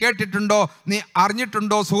സ്നേഹത്തെക്കുറിച്ച് നീ കേട്ടിട്ടുണ്ടോ, നീ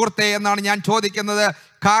അറിഞ്ഞിട്ടുണ്ടോ സുഹൃത്തെ എന്നാണ് ഞാൻ ചോദിക്കുന്നത്.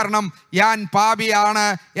 കാരണം ഞാൻ പാപിയാണ്,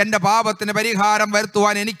 എൻ്റെ പാപത്തിന് പരിഹാരം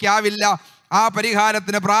വരുത്തുവാൻ എനിക്കാവില്ല. ആ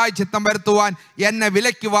പരിഹാരത്തിന് പ്രായശ്ചിത്തം വരുത്തുവാൻ, എന്നെ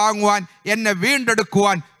വിലയ്ക്ക് വാങ്ങുവാൻ, എന്നെ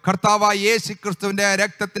വീണ്ടെടുക്കുവാൻ കർത്താവായ യേശു ക്രിസ്തുവിൻ്റെ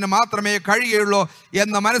രക്തത്തിന് മാത്രമേ കഴിയുള്ളൂ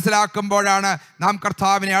എന്ന് മനസ്സിലാക്കുമ്പോഴാണ് നാം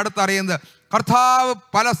കർത്താവിനെ അടുത്തറിയുന്നത്. കർത്താവ്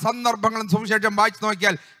പല സന്ദർഭങ്ങളും സുവിശേഷം വായിച്ചു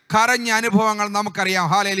നോക്കിയാൽ കരഞ്ഞ അനുഭവങ്ങൾ നമുക്കറിയാം.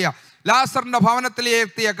 ഹല്ലേലൂയ. ലാസറിൻ്റെ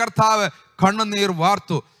ഭവനത്തിലെത്തിയ കർത്താവ് കണ്ണുനീർ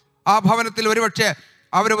വാർത്തു. ആ ഭവനത്തിൽ ഒരുപക്ഷെ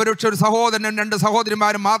ഒരു സഹോദരനും 2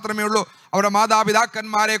 സഹോദരിമാരും മാത്രമേ ഉള്ളൂ. അവരുടെ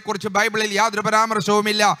മാതാപിതാക്കന്മാരെ കുറിച്ച് ബൈബിളിൽ യാതൊരു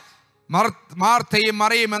പരാമർശവുമില്ല. മാർത്തയും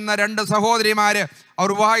മറിയും എന്ന 2 സഹോദരിമാര്, അവർ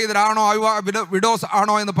വിവാഹിതരാണോ വിഡോസ്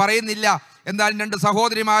ആണോ എന്ന് പറയുന്നില്ല. എന്തായാലും 2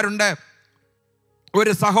 സഹോദരിമാരുണ്ട്,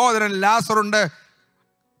 ഒരു സഹോദരൻ ലാസറുണ്ട്.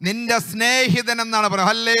 നിന്റെ സ്നേഹിതൻ എന്നാണ് പറയുക.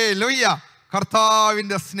 ഹല്ലേലൂയ.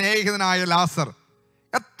 കർത്താവിൻ്റെ സ്നേഹിതനായ ലാസർ.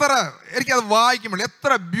 എത്ര, എനിക്കത് വായിക്കുമ്പോൾ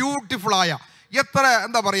എത്ര ബ്യൂട്ടിഫുള്ളായ, എത്ര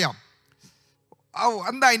എന്താ പറയുക,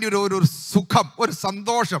 എന്താ അതിൻ്റെ ഒരു സുഖം, ഒരു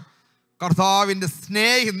സന്തോഷം. കർത്താവിൻ്റെ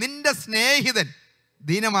നിന്റെ സ്നേഹിതൻ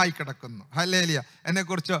ദീനമായി കിടക്കുന്നു. ഹല്ലേലൂയ.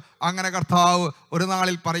 എന്നെക്കുറിച്ച് അങ്ങനെ കർത്താവ് ഒരു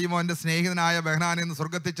നാളിൽ പറയുമോ, എൻ്റെ സ്നേഹിതനായ ബഹനാനിൽ നിന്ന്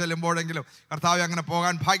സ്വർഗത്തിൽ ചെല്ലുമ്പോഴെങ്കിലും കർത്താവ് അങ്ങനെ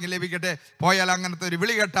പോകാൻ ഭാഗ്യം ലഭിക്കട്ടെ. പോയാൽ അങ്ങനത്തെ ഒരു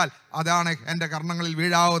വിളി കേട്ടാൽ അതാണ് എൻ്റെ കർണങ്ങളിൽ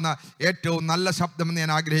വീഴാവുന്ന ഏറ്റവും നല്ല ശബ്ദമെന്ന്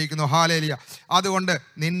ഞാൻ ആഗ്രഹിക്കുന്നു. ഹല്ലേലൂയ. അതുകൊണ്ട്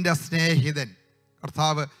നിന്റെ സ്നേഹിതൻ,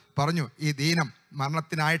 കർത്താവ് പറഞ്ഞു, ഈ ദീനം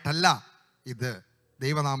മരണത്തിനായിട്ടല്ല, ഇത്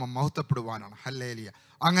ദൈവനാമം മഹത്വപ്പെടുവാനാണ്. ഹല്ലേലൂയ.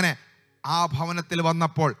 അങ്ങനെ ആ ഭവനത്തിൽ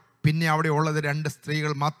വന്നപ്പോൾ പിന്നെ അവിടെ ഉള്ളത് 2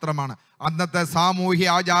 സ്ത്രീകൾ മാത്രമാണ്. അന്നത്തെ സാമൂഹ്യ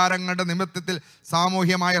ആചാരങ്ങളുടെ നിമിത്തത്തിൽ,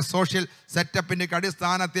 സാമൂഹ്യമായ സോഷ്യൽ സെറ്റപ്പിൻ്റെ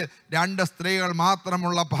അടിസ്ഥാനത്തിൽ 2 സ്ത്രീകൾ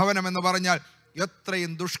മാത്രമുള്ള ഭവനം എന്ന് പറഞ്ഞാൽ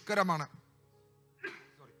എത്രയും ദുഷ്കരമാണ്.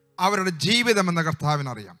 അവരുടെ ജീവിതമെന്ന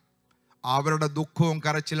കർത്താവിനറിയാം. അവരുടെ ദുഃഖവും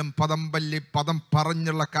കരച്ചിലും പദം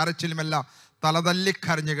പറഞ്ഞുള്ള കരച്ചിലുമെല്ലാം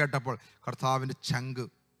തലതല്ലിക്കരഞ്ഞു കേട്ടപ്പോൾ കർത്താവിൻ്റെ ചങ്ക്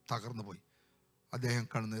തകർന്നു പോയി. അദ്ദേഹം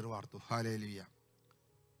കണ്ണുനീർ വാർത്തു. ഹല്ലേലൂയ.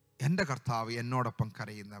 എൻ്റെ കർത്താവ് എന്നോടൊപ്പം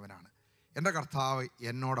കരയുന്നവനാണ്. എൻ്റെ കർത്താവ്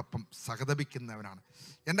എന്നോടൊപ്പം സഹതപിക്കുന്നവനാണ്.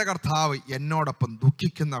 എൻ്റെ കർത്താവ് എന്നോടൊപ്പം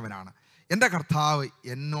ദുഃഖിക്കുന്നവനാണ്. എൻ്റെ കർത്താവ്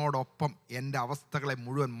എന്നോടൊപ്പം എൻ്റെ അവസ്ഥകളെ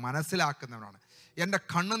മുഴുവൻ മനസ്സിലാക്കുന്നവനാണ്. എൻ്റെ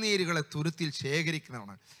കണ്ണുനീരുകളെ തുരുത്തിൽ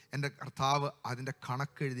ശേഖരിക്കുന്നവനാണ്. എൻ്റെ കർത്താവ് അതിൻ്റെ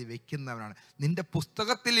കണക്കെഴുതി വയ്ക്കുന്നവനാണ്. നിൻ്റെ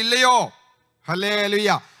പുസ്തകത്തിൽ ഇല്ലയോ? ഹല്ലേലൂയ.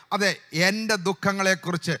 അതെ, എൻ്റെ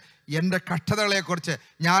ദുഃഖങ്ങളെക്കുറിച്ച്, എൻ്റെ കഷ്ടതകളെക്കുറിച്ച്,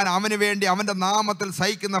 ഞാൻ അവന് വേണ്ടി അവൻ്റെ നാമത്തിൽ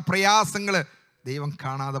സഹിക്കുന്ന പ്രയാസങ്ങൾ ദൈവം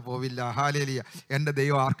കാണാതെ പോവില്ല. ഹല്ലേലൂയ. എൻ്റെ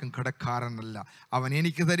ദൈവം ആർക്കും കടക്കാരനല്ല. അവൻ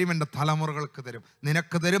എനിക്ക് തരും, എൻ്റെ തലമുറകൾക്ക് തരും.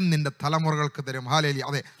 നിനക്ക് തരും, നിൻ്റെ തലമുറകൾക്ക് തരും. ഹല്ലേലൂയ.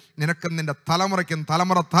 അതെ, നിനക്കും നിൻ്റെ തലമുറയ്ക്കും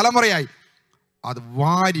തലമുറയായി അത്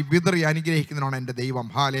വാരി വിതറി അനുഗ്രഹിക്കുന്നതാണ് എൻ്റെ ദൈവം.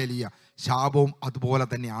 ഹല്ലേലൂയ. ശാപവും അതുപോലെ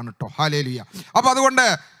തന്നെയാണ് കേട്ടോ. ഹല്ലേലൂയ. അപ്പം അതുകൊണ്ട്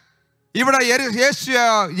ഇവിടെ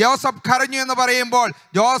ജോസഫ് കരഞ്ഞു എന്ന് പറയുമ്പോൾ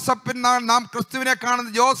നാം ക്രിസ്തുവിനെ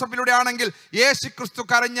കാണുന്നത് ജോസഫിലൂടെ ആണെങ്കിൽ യേശു ക്രിസ്തു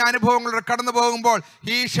കരഞ്ഞ അനുഭവങ്ങളിലൂടെ കടന്നു പോകുമ്പോൾ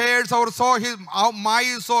he shares my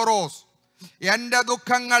sorrows. എൻ്റെ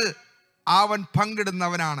ദുഃഖങ്ങൾ അവൻ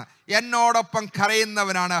പങ്കിടുന്നവനാണ്, എന്നോടൊപ്പം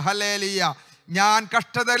കരയുന്നവനാണ്. ഹല്ലേലൂയ. ഞാൻ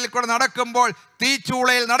കഷ്ടതയിൽ കൂടെ നടക്കുമ്പോൾ,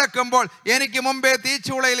 തീച്ചൂളയിൽ നടക്കുമ്പോൾ എനിക്ക് മുമ്പേ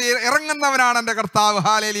തീച്ചൂളയിൽ ഇറങ്ങുന്നവനാണ് എൻ്റെ കർത്താവ്.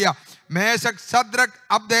 ഹല്ലേലൂയ. മേശക്, ശദ്രക്,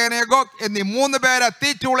 അബ്ദേനെഗോ എന്നീ 3 പേരെ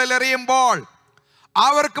തീച്ചൂളയിൽ എറിയുമ്പോൾ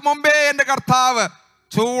അവർക്ക് മുമ്പേ എൻ്റെ കർത്താവ്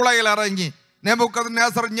ചൂളയിൽ ഇറങ്ങി.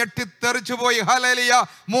 നെബൂഖദ്നേസർ ഞെട്ടിത്തെറിച്ചു പോയി. ഹല്ലേലൂയ.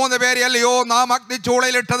 3 പേരെ അല്ലയോ നാം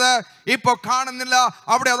അഗ്നിച്ചൂളയിലിട്ടത്, ഇപ്പൊ കാണുന്നില്ല.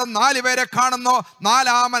 അവിടെ അത് 4 പേരെ കാണുന്നു.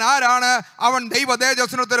 4-ആമൻ ആരാണ്? അവൻ ദൈവ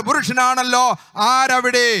തേജസ്സിനൊത്തൊരു പുരുഷനാണല്ലോ.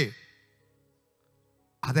 ആരവിടെ?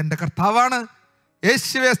 അതെന്റെ കർത്താവാണ്.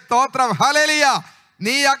 യേശുവേ സ്തോത്രം. ഹല്ലേലൂയ.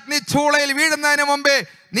 നീ അഗ്നിച്ചൂളയിൽ വീഴുന്നതിന് മുമ്പേ,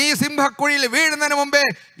 നീ സിംഹക്കുഴിയിൽ വീഴുന്നതിന് മുമ്പേ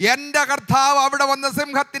എൻ്റെ കർത്താവ് അവിടെ വന്ന്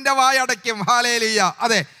സിംഹത്തിന്റെ വായടയ്ക്കും. ഹല്ലേലൂയ.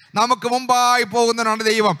 അതെ, നമുക്ക് മുമ്പായി പോകുന്നവനാണ്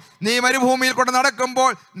ദൈവം. നീ മരുഭൂമിയിൽ കൊണ്ട്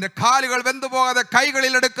നടക്കുമ്പോൾ നിന്റെ കാലുകൾ വെന്തുപോകാതെ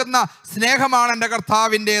കൈകളിൽ എടുക്കുന്ന സ്നേഹമാണ് എൻ്റെ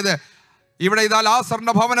കർത്താവിൻ്റെത്. ഇവിടെ ഇതാ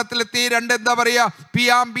ലാസറിന്റെ ഭവനത്തിലെത്തി 2 എന്താ പറയുക,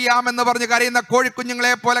 പിയാം പിയാം എന്ന് പറഞ്ഞ് കരയുന്ന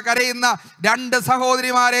കോഴിക്കുഞ്ഞുങ്ങളെ പോലെ കരയുന്ന 2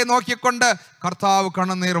 സഹോദരിമാരെ നോക്കിക്കൊണ്ട് കർത്താവ്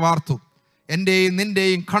കണ്ണുനീർ വാർത്തു. എൻ്റെയും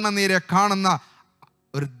നിന്റെയും കണ്ണുനീരെ കാണുന്ന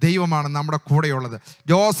ഒരു ദൈവമാണ് നമ്മുടെ കൂടെയുള്ളത്.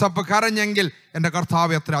 ജോസഫ് കരഞ്ഞെങ്കിൽ എൻ്റെ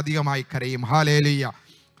കർത്താവ് എത്ര അധികമായി കരയും. ഹല്ലേലൂയ.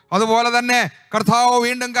 അതുപോലെ തന്നെ കർത്താവ്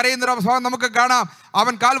വീണ്ടും കരയുന്നൊരു അവസരം നമുക്ക് കാണാം.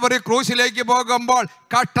 അവൻ കാൽവറി ക്രൂശിലേക്ക് പോകുമ്പോൾ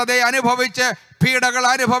കഷ്ടതയെ അനുഭവിച്ച്, പീഡകൾ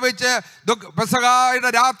അനുഭവിച്ച്,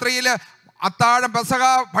 പെസഹയുടെ രാത്രിയിൽ അത്താഴം പെസഹ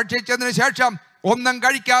ഭക്ഷിച്ചതിന് ശേഷം ഒന്നും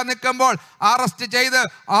കഴിക്കാൻ നിൽക്കുമ്പോൾ അറസ്റ്റ് ചെയ്ത്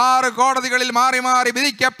 6 കോടതികളിൽ മാറി മാറി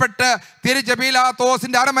വിധിക്കപ്പെട്ട് തിരിച്ച്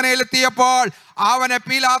പീലാത്തോസിന്റെ അരമനയിലെത്തിയപ്പോൾ അവനെ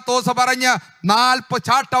പീലാത്തോസ് പറഞ്ഞ് 40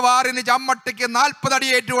 ചാട്ടവാറിന് ചമ്മട്ടിക്ക് 40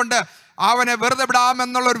 അടിയേറ്റുകൊണ്ട് അവനെ വെറുതെ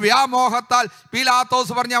വിടാമെന്നുള്ളൊരു വ്യാമോഹത്താൽ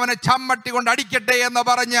പീലാത്തോസ് പറഞ്ഞ് അവനെ ചമ്മട്ടി കൊണ്ട് അടിക്കട്ടെ എന്ന്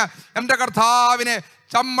പറഞ്ഞ് എൻ്റെ കർത്താവിനെ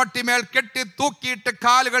ചമ്മട്ടിമേൽ കെട്ടി തൂക്കിയിട്ട്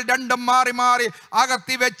കാലുകൾ 2ഉം മാറി മാറി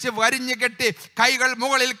അകത്തി വെച്ച് വരിഞ്ഞു കെട്ടി കൈകൾ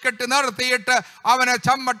മുകളിൽ കെട്ടി നിർത്തിയിട്ട് അവനെ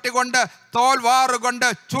ചമ്മട്ടി കൊണ്ട്, തോൽവാറുകൊണ്ട്,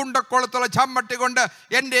 ചൂണ്ടക്കൊളുത്തുള്ള ചമ്മട്ടി കൊണ്ട്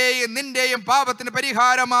എൻ്റെയും നിന്റെയും പാപത്തിന്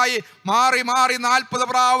പരിഹാരമായി മാറി മാറി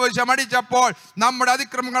 40 പ്രാവശ്യം അടിച്ചപ്പോൾ നമ്മുടെ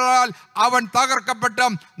അതിക്രമങ്ങളാൽ അവൻ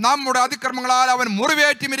തകർക്കപ്പെട്ടും നമ്മുടെ അതിക്രമങ്ങളാൽ അവൻ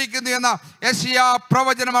മുറിവേറ്റുമിരിക്കുന്നു എന്ന യെശയ്യാ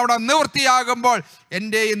പ്രവചനം അവിടെ നിവൃത്തിയാകുമ്പോൾ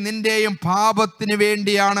എൻ്റെയും നിന്റെയും പാപത്തിന്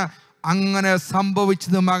വേണ്ടിയാണ് അങ്ങനെ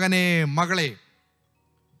സംഭവിച്ചത്. മകനെ, മകളെ,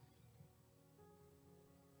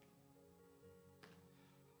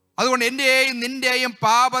 അതുകൊണ്ട് എൻ്റെയും നിന്റെയും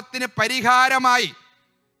പാപത്തിന് പരിഹാരമായി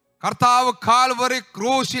കർത്താവ് കാൽവറി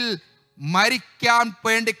ക്രൂശിൽ മരിക്കാൻ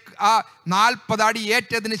വേണ്ടി ആ 40 അടി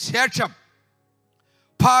ഏറ്റതിന് ശേഷം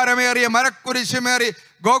ഭാരമേറിയ മരക്കുരിശുമേറി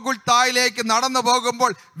ഗോകുൽത്തായിലേക്ക് നടന്നു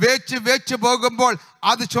പോകുമ്പോൾ, വെച്ച് പോകുമ്പോൾ,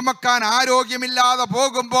 അത് ചുമക്കാൻ ആരോഗ്യമില്ലാതെ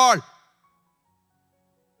പോകുമ്പോൾ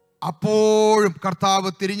അപ്പോഴും കർത്താവ്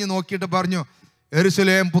തിരിഞ്ഞു നോക്കിയിട്ട് പറഞ്ഞു,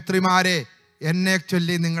 യെരൂശലേം പുത്രിമാരെ, എന്നെ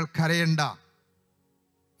ചൊല്ലി നിങ്ങൾ കരയണ്ട,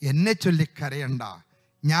 എന്നെ ചൊല്ലി കരയണ്ട.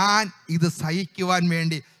 ഞാൻ ഇത് സഹിക്കുവാൻ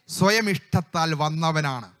വേണ്ടി സ്വയം ഇഷ്ടത്താൽ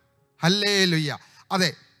വന്നവനാണ്. ഹല്ലേലൂയ.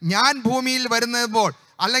 അതെ, ഞാൻ ഭൂമിയിൽ വരുമ്പോൾ,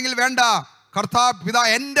 അല്ലെങ്കിൽ വേണ്ട,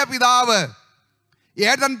 എൻ്റെ പിതാവ്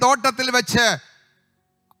ഏദൻ തോട്ടത്തിൽ വെച്ച്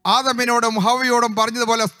ആദമിനോടും ഹവ്വയോടും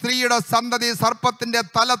പറഞ്ഞതുപോലെ സ്ത്രീയുടെ സന്തതി സർപ്പത്തിന്റെ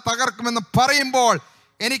തല തകർക്കുമെന്ന് പറയുമ്പോൾ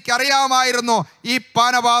എനിക്കറിയാമായിരുന്നു ഈ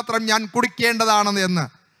പാനപാത്രം ഞാൻ കുടിക്കേണ്ടതാണെന്ന് എന്ന്.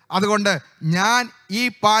 അതുകൊണ്ട് ഞാൻ ഈ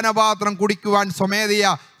പാനപാത്രം കുടിക്കുവാൻ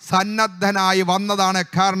സ്വമേധയാ സന്നദ്ധനായി വന്നതാണ്.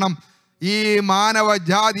 കാരണം ഈ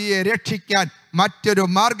മാനവജാതിയെ രക്ഷിക്കാൻ മറ്റൊരു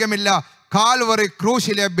മാർഗമില്ല, കാൽവറി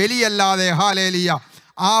ക്രൂശിലെ ബലിയല്ലാതെ. ഹല്ലേലൂയ.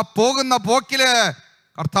 ആ പോകുന്ന പോക്കില്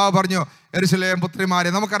കർത്താവ് പറഞ്ഞു, യെരൂശലേം പുത്രിമാരെ,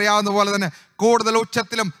 നമുക്കറിയാവുന്ന പോലെ തന്നെ കൂടുതൽ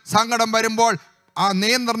ഉച്ചത്തിലും സങ്കടം വരുമ്പോൾ ആ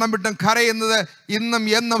നിയന്ത്രണം വിട്ടും കരയുന്നത് ഇന്നും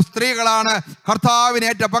എന്നും സ്ത്രീകളാണ്.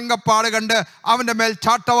 കർത്താവിനേറ്റ പങ്കപ്പാട് കണ്ട് അവൻ്റെ മേൽ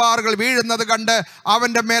ചാട്ടവാറുകൾ വീഴുന്നത് കണ്ട്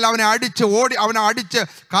അവനെ അടിച്ച്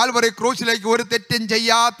കാൽവറി ക്രൂശിലേക്ക് ഒരു തെറ്റും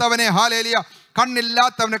ചെയ്യാത്തവനെ, ഹല്ലേലൂയ,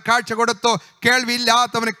 കണ്ണില്ലാത്തവന് കാഴ്ച കൊടുത്തു,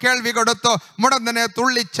 കേൾവിയില്ലാത്തവന് കേൾവി കൊടുത്തു, മുടന്തനെ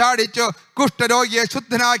തുള്ളിച്ചാടിച്ചു, കുഷ്ഠരോഗിയെ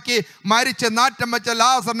ശുദ്ധനാക്കി, മരിച്ച് നാറ്റം വെച്ച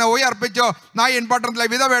ലാസറിനെ ഉയർപ്പിച്ചു, നായിൻ പട്ടണത്തിലെ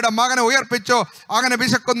വിധവയുടെ മകനെ ഉയർപ്പിച്ചു, അങ്ങനെ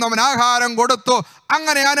വിശക്കുന്നവൻ ആഹാരം കൊടുത്തു.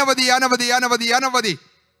 അങ്ങനെ അനവധി അനവധി അനവധി അനവധി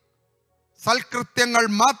സൽകൃത്യങ്ങൾ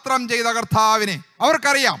മാത്രം ചെയ്ത കർത്താവിനെ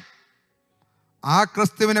അവർക്കറിയാം. ആ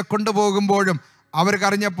ക്രിസ്തുവിനെ കൊണ്ടുപോകുമ്പോഴും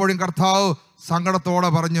അവർക്കറിഞ്ഞപ്പോഴും കർത്താവ്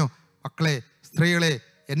സങ്കടത്തോടെ പറഞ്ഞു, മക്കളെ, സ്ത്രീകളെ,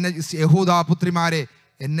 യഹൂദാ പുത്രിമാരെ,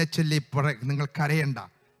 എന്നെ ചൊല്ലി നിങ്ങൾ കരയണ്ട.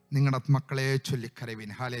 നിങ്ങളുടെ മക്കളെ ചൊല്ലി കരയുവിൻ.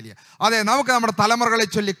 ഹല്ലേലൂയ. അതെ, നമുക്ക് നമ്മുടെ തലമുറകളെ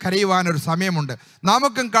ചൊല്ലി കരയുവാനൊരു സമയമുണ്ട്.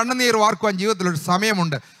 നമുക്കും കണ്ണുനീർ വാർക്കുവാൻ ജീവിതത്തിലൊരു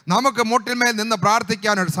സമയമുണ്ട്. നമുക്ക് മുട്ടിന്മേൽ നിന്ന്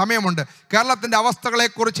പ്രാർത്ഥിക്കാനൊരു സമയമുണ്ട്. കേരളത്തിൻ്റെ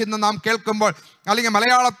അവസ്ഥകളെക്കുറിച്ച് ഇന്ന് നാം കേൾക്കുമ്പോൾ, അല്ലെങ്കിൽ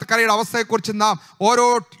മലയാളക്കരയുടെ അവസ്ഥയെക്കുറിച്ച് നാം ഓരോ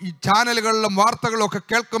ചാനലുകളിലും വാർത്തകളും ഒക്കെ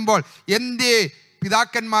കേൾക്കുമ്പോൾ, എൻ്റെ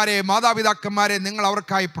പിതാക്കന്മാരെ, മാതാപിതാക്കന്മാരെ നിങ്ങൾ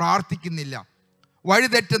അവർക്കായി പ്രാർത്ഥിക്കുന്നില്ല.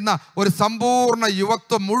 വഴിതെറ്റുന്ന ഒരു സമ്പൂർണ്ണ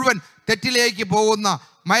യുവത്വം മുഴുവൻ തെറ്റിലേക്ക് പോകുന്ന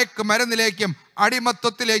മയക്കുമരുന്നിലേക്കും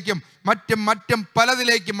അടിമത്വത്തിലേക്കും മറ്റും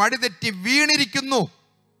പലതിലേക്കും അടിതെറ്റി വീണിരിക്കുന്നു.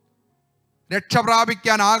 രക്ഷ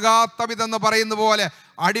പ്രാപിക്കാനാകാത്ത വിധമെന്ന് പറയുന്ന പോലെ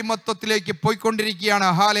അടിമത്വത്തിലേക്ക് പോയിക്കൊണ്ടിരിക്കുകയാണ്.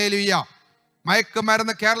 ഹല്ലേലൂയ.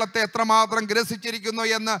 മയക്കുമരുന്ന് കേരളത്തെ എത്രമാത്രം ഗ്രസിച്ചിരിക്കുന്നു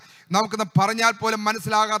എന്ന് നമുക്കിന്ന് പറഞ്ഞാൽ പോലും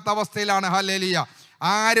മനസ്സിലാകാത്ത അവസ്ഥയിലാണ്. ഹല്ലേലൂയ.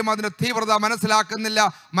 ആരും അതിൻ്റെ തീവ്രത മനസ്സിലാക്കുന്നില്ല.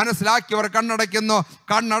 മനസ്സിലാക്കിയവർ കണ്ണടയ്ക്കുന്നു.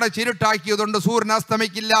 കണ്ണടച്ചിരുട്ടാക്കിയതുകൊണ്ട് സൂര്യൻ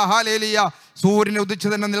അസ്തമിക്കില്ല. ഹല്ലേലൂയ. സൂര്യൻ ഉദിച്ചു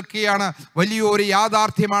തന്നെ നിൽക്കുകയാണ്. വലിയൊരു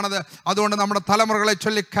യാഥാർത്ഥ്യമാണത്. അതുകൊണ്ട് നമ്മുടെ തലമുറകളെ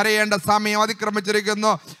ചൊല്ലി കരയേണ്ട സമയം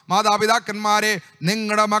അതിക്രമിച്ചിരിക്കുന്നു. മാതാപിതാക്കന്മാരെ,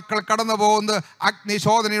 നിങ്ങളുടെ മക്കൾ കടന്നു പോകുന്നത്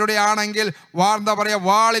അഗ്നിശോധനയുടെ ആണെങ്കിൽ, എന്താ പറയുക,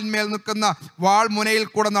 വാളിന്മേൽ നിൽക്കുന്ന വാൾമുനയിൽ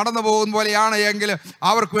കൂടെ നടന്നു പോകുന്ന പോലെയാണ് എങ്കിൽ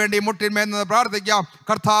അവർക്ക് വേണ്ടി മുട്ടിന്മേൽ നിന്ന് പ്രാർത്ഥിക്കാം.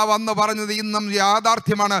 കർത്താവ് അന്ന് പറഞ്ഞത് ഇന്നും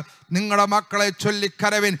യാഥാർത്ഥ്യമാണ്. നിങ്ങളുടെ മക്കളെ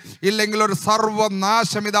ചൊല്ലിക്കരവിൻ, ഇല്ലെങ്കിൽ ഒരു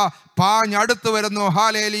സർവനാശമിത പാഞ്ഞടുത്ത് വരുന്നു.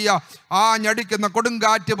 ഹല്ലേലൂയ. ആഞ്ഞടിക്കുന്ന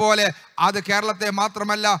കൊടുങ്കാറ്റ് പോലെ അത് കേരളത്തെ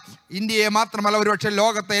മാത്രമല്ല, ഇന്ത്യയെ മാത്രമല്ല, ഒരുപക്ഷെ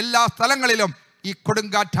ലോകത്തെ എല്ലാ സ്ഥലങ്ങളിലും ഈ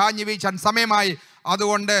കൊടുങ്കാറ്റ് ആഞ്ഞു വീശാൻ സമയമായി.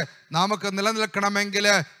 അതുകൊണ്ട് നമുക്ക് നിലനിൽക്കണമെങ്കിൽ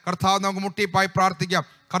കർത്താവ് നമുക്ക് മുട്ടിപ്പായി പ്രാർത്ഥിക്കാം.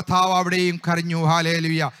 കർത്താവ് അവിടെയും കരഞ്ഞു.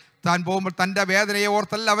 ഹല്ലേലൂയ. താൻ പോകുമ്പോൾ തൻ്റെ വേദനയെ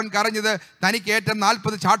ഓർത്തല്ല അവൻ കരഞ്ഞത്. തനിക്കേറ്റ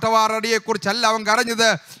 40 ചാട്ടവാറടിയെക്കുറിച്ചല്ല അവൻ കരഞ്ഞത്.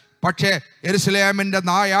 പക്ഷേ യെരുശലേമിൻ്റെ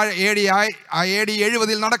AD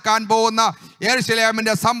 70 നടക്കാൻ പോകുന്ന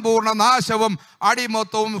യെരുശലേമിൻ്റെ സമ്പൂർണ്ണ നാശവും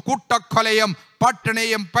അടിമത്വവും കൂട്ടക്കൊലയും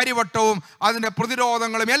പട്ടിണിയും പരിവട്ടവും അതിൻ്റെ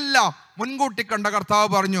പ്രതിരോധങ്ങളും എല്ലാം മുൻകൂട്ടി കണ്ട കർത്താവ്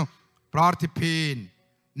പറഞ്ഞു, പ്രാർത്ഥിപ്പീൻ,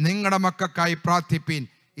 നിങ്ങളുടെ മക്കൾക്കായി പ്രാർത്ഥിപ്പീൻ.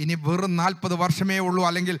 ഇനി വെറും 40 വർഷമേ ഉള്ളൂ,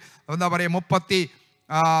 അല്ലെങ്കിൽ എന്താ പറയുക 36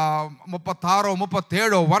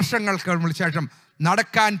 37 വർഷങ്ങൾക്ക് ശേഷം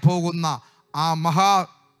നടക്കാൻ പോകുന്ന ആ മഹാ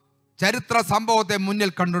ചരിത്ര സംഭവത്തെ മുന്നിൽ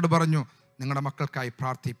കണ്ടുകൊണ്ട് പറഞ്ഞു, നിങ്ങളുടെ മക്കൾക്കായി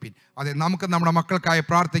പ്രാർത്ഥിപ്പിൻ. അതെ, നമുക്ക് നമ്മുടെ മക്കൾക്കായി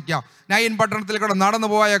പ്രാർത്ഥിക്കാം. നൈൻ പട്ടണത്തിൽ കൂടെ നടന്നു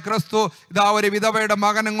പോയ ക്രിസ്തു ഇതാ ഒരു വിധവയുടെ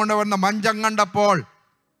മകനും കൊണ്ട് വന്ന മഞ്ചം കണ്ടപ്പോൾ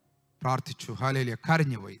പ്രാർത്ഥിച്ചു. ഹല്ലേലൂയ.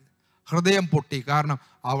 കരഞ്ഞുപോയി, ഹൃദയം പൊട്ടി. കാരണം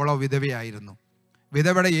അവളോ വിധവയായിരുന്നു.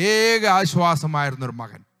 വിധവയുടെ ഏക ആശ്വാസമായിരുന്നു ഒരു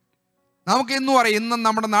മകൻ. നമുക്ക് ഇന്നും അറിയാം, ഇന്നും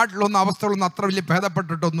നമ്മുടെ നാട്ടിലൊന്നും അവസ്ഥകളൊന്നും അത്ര വലിയ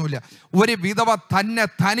ഭേദപ്പെട്ടിട്ടൊന്നുമില്ല. ഒരു വിധവ തന്നെ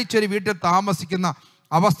തനിച്ചൊരു വീട്ടിൽ താമസിക്കുന്ന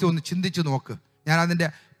അവസ്ഥ ഒന്ന് ചിന്തിച്ചു നോക്ക്. ഞാൻ അതിൻ്റെ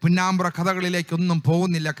പുന്നാമ്പുറ കഥകളിലേക്കൊന്നും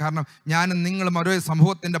പോകുന്നില്ല. കാരണം ഞാനും നിങ്ങളും ഒരേ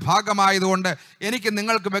സമൂഹത്തിൻ്റെ ഭാഗമായതുകൊണ്ട് എനിക്ക്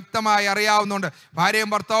നിങ്ങൾക്ക് വ്യക്തമായി അറിയാവുന്നതുകൊണ്ട്, ഭാര്യയും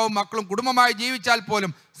ഭർത്താവും മക്കളും കുടുംബമായി ജീവിച്ചാൽ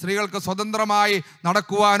പോലും സ്ത്രീകൾക്ക് സ്വതന്ത്രമായി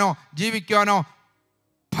നടക്കുവാനോ ജീവിക്കുവാനോ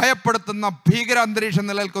ഭയപ്പെടുത്തുന്ന ഭീകര അന്തരീക്ഷം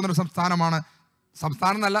നിലനിൽക്കുന്നൊരു സംസ്ഥാനം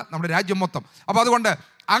എന്നല്ല, നമ്മുടെ രാജ്യം മൊത്തം. അപ്പോൾ അതുകൊണ്ട്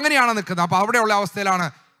അങ്ങനെയാണ് നിൽക്കുന്നത്. അപ്പോൾ അവിടെയുള്ള അവസ്ഥയിലാണ്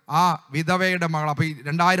ആ വിധവയുടെ മകൾ. അപ്പോൾ ഈ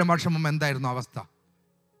 2000 വർഷം മുമ്പ് എന്തായിരുന്നു അവസ്ഥ?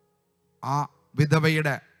 ആ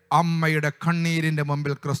വിധവയുടെ അമ്മയുടെ കണ്ണീരിൻ്റെ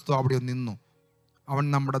മുമ്പിൽ ക്രിസ്തു അവിടെ നിന്നു. അവൻ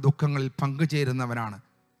നമ്മുടെ ദുഃഖങ്ങളിൽ പങ്കുചേരുന്നവനാണ്.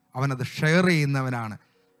 അവനത് ഷെയർ ചെയ്യുന്നവനാണ്.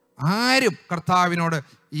 ആരും കർത്താവിനോട്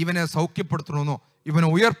ഇവനെ സൗഖ്യപ്പെടുത്തണമെന്നോ ഇവനെ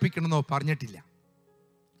ഉയർപ്പിക്കണമെന്നോ പറഞ്ഞിട്ടില്ല.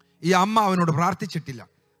 ഈ അമ്മ അവനോട് പ്രാർത്ഥിച്ചിട്ടില്ല.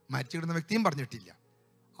 മരിച്ചു കിടന്ന വ്യക്തിയും പറഞ്ഞിട്ടില്ല.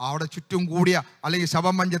 അവിടെ ചുറ്റും കൂടിയ അല്ലെങ്കിൽ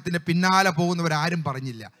ശവമഞ്ചത്തിൻ്റെ പിന്നാലെ പോകുന്നവരാരും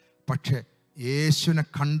പറഞ്ഞില്ല. പക്ഷേ യേശുവിനെ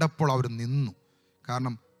കണ്ടപ്പോൾ അവർ നിന്നു.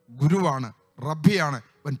 കാരണം ഗുരുവാണ്, റബ്ബിയാണ്.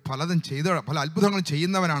 അവൻ പലതും പല അത്ഭുതങ്ങളും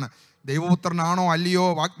ചെയ്യുന്നവനാണ്. ദൈവപുത്രനാണോ അല്ലയോ,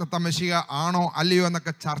 വാഗ്ദത്ത മെശിഹ ആണോ അല്ലയോ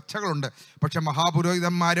എന്നൊക്കെ ചർച്ചകളുണ്ട്. പക്ഷെ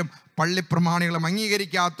മഹാപുരോഹിതന്മാരും പള്ളിപ്രമാണികളും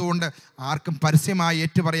അംഗീകരിക്കാത്തതുകൊണ്ട് ആർക്കും പരസ്യമായി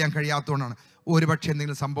ഏറ്റുപറയാൻ കഴിയാത്തതുകൊണ്ടാണ്. ഒരുപക്ഷെ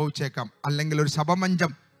എന്തെങ്കിലും സംഭവിച്ചേക്കാം. അല്ലെങ്കിൽ ഒരു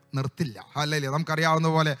ശവമഞ്ചം നിർത്തില്ല. അല്ലല്ലേ, നമുക്കറിയാവുന്ന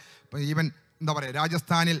പോലെ ഈവൻ എന്താ പറയുക,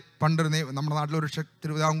 രാജസ്ഥാനിൽ പണ്ടൊരു നമ്മുടെ നാട്ടിലൊരു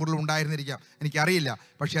തിരുവിതാംകൂറിൽ ഉണ്ടായിരുന്നിരിക്കാം, എനിക്കറിയില്ല.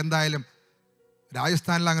 പക്ഷെ എന്തായാലും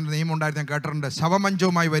രാജസ്ഥാനിൽ അങ്ങനെ ഒരു നിയമം ഉണ്ടായിരുന്നു, ഞാൻ കേട്ടിട്ടുണ്ട്.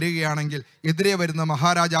 ശവമഞ്ചവുമായി വരികയാണെങ്കിൽ എതിരെ വരുന്ന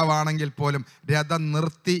മഹാരാജാവാണെങ്കിൽ പോലും രഥം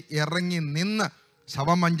നിർത്തി ഇറങ്ങി നിന്ന്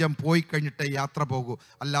ശവമഞ്ചം പോയി കഴിഞ്ഞിട്ട് യാത്ര പോകൂ,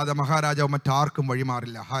 അല്ലാതെ മഹാരാജാവ് മറ്റാർക്കും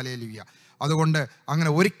വഴിമാറില്ല. ഹല്ലേലൂയ. അതുകൊണ്ട്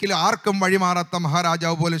അങ്ങനെ ഒരിക്കലും ആർക്കും വഴിമാറാത്ത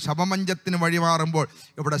മഹാരാജാവ് പോലും ശവമഞ്ചത്തിന് വഴിമാറുമ്പോൾ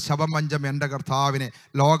ഇവിടെ ശവമഞ്ചം എൻ്റെ കർത്താവിനെ,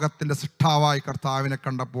 ലോകത്തിൻ്റെ സൃഷ്ടാവായ കർത്താവിനെ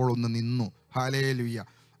കണ്ടപ്പോൾ ഒന്ന് നിന്നു. ഹല്ലേലൂയ.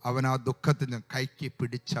 അവൻ ആ ദുഃഖത്തിന് കൈക്ക്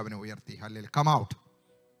പിടിച്ച് അവനെ ഉയർത്തി. ഹല്ലേലൂയ. കം ഔട്ട്,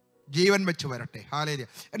 ജീവൻ വെച്ച് വരട്ടെ. ഹല്ലേലൂയ.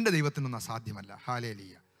 എൻ്റെ ദൈവത്തിനൊന്നും അസാധ്യമല്ല.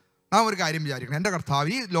 ഹല്ലേലൂയ. നാം ഒരു കാര്യം വിചാരിക്കണം, എൻ്റെ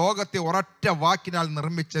കർത്താവ് ഈ ലോകത്തെ ഒരൊറ്റ വാക്കിനാൽ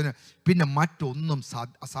നിർമ്മിച്ചതിന് പിന്നെ മറ്റൊന്നും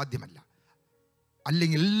അസാധ്യമല്ല.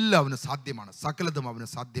 അല്ലെങ്കിൽ എല്ലാം അവന് സാധ്യമാണ്, സകലതും അവന്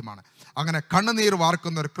സാധ്യമാണ്. അങ്ങനെ കണ്ണുനീർ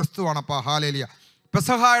വാർക്കുന്ന ഒരു ക്രിസ്തുവാണപ്പോൾ. ഹല്ലേലൂയ.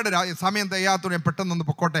 പെസഹായുടെ സമയം തെയ്യാത്തോടെ ഞാൻ പെട്ടെന്നൊന്ന്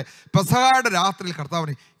പൊക്കോട്ടെ. പെസഹായുടെ രാത്രിയിൽ കർത്താവ്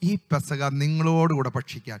പറഞ്ഞു, ഈ പെസഹ നിങ്ങളോടുകൂടെ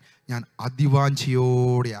ഭക്ഷിക്കാൻ ഞാൻ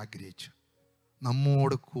അതിവാഞ്ചിയോടെ ആഗ്രഹിച്ചു.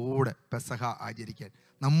 നമ്മോട് കൂടെ പെസഹ ആചരിക്കാൻ,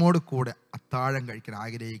 നമ്മോട് കൂടെ അത്താഴം കഴിക്കാൻ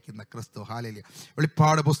ആഗ്രഹിക്കുന്ന ക്രിസ്തു. ഹല്ലേലൂയ.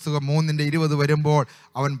 വെളിപ്പാട് പുസ്തകം 3:20 വരുമ്പോൾ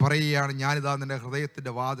അവൻ പറയുകയാണ്, ഞാനിതാ നിന്റെ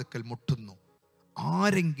ഹൃദയത്തിൻ്റെ വാതിൽക്കൽ മുട്ടുന്നു.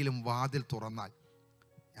 ആരെങ്കിലും വാതിൽ തുറന്നാൽ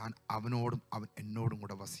ഞാൻ അവനോടും അവൻ എന്നോടും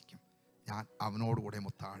കൂടെ വസിക്കും. ഞാൻ അവനോടുകൂടെ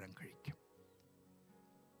അത്താഴം കഴിക്കും.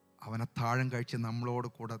 അവൻ അത്താഴം കഴിച്ച് നമ്മളോട്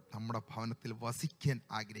കൂടെ നമ്മുടെ ഭവനത്തിൽ വസിക്കാൻ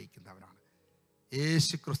ആഗ്രഹിക്കുന്നവനാണ്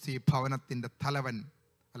യേശു ക്രിസ്തു. ഈ ഭവനത്തിൻ്റെ തലവൻ,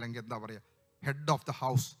 അല്ലെങ്കിൽ എന്താ പറയുക, ഹെഡ് ഓഫ് ദ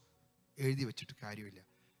ഹൗസ് എഴുതി വെച്ചിട്ട് കാര്യമില്ല.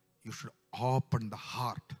 You should open the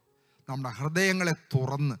heart. നമ്മുടെ ഹൃദയങ്ങളെ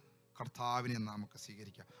തുറന്ന് കർത്താവിനെ നമുക്ക്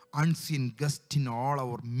സ്വീകരിക്കാം. Unseen guest in all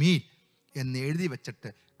our meal എന്ന് എഴുതി വെച്ചിട്ട്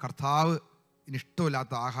കർത്താവ്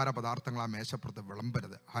ഇഷ്ടമില്ലാത്ത ആഹാര പദാർത്ഥങ്ങൾ ആ മേശപ്പുറത്ത്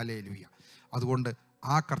വിളമ്പരുത്. ഹല്ലേലൂയ. അതുകൊണ്ട്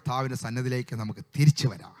ആ കർത്താവിൻ്റെ സന്നിധിയിലേക്ക് നമുക്ക് തിരിച്ചു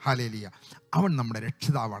വരാം. ഹല്ലേലൂയ. അവൻ നമ്മുടെ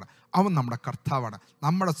രക്ഷിതാവാണ്, അവൻ നമ്മുടെ കർത്താവാണ്,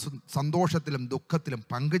 നമ്മുടെ സന്തോഷത്തിലും ദുഃഖത്തിലും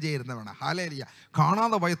പങ്കുചേരുന്നവനാണ്. ഹല്ലേലൂയ.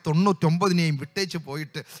 കാണാതെ പോയ 99 വിട്ടേച്ച്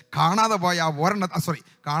പോയിട്ട് കാണാതെ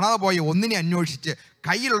പോയ ഒന്നിനെ അന്വേഷിച്ച്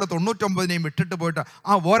കയ്യിലുള്ള 99 വിട്ടിട്ട് പോയിട്ട്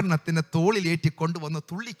ആ ഒരെണ്ണത്തിൻ്റെ തോളിലേറ്റി കൊണ്ടുവന്ന്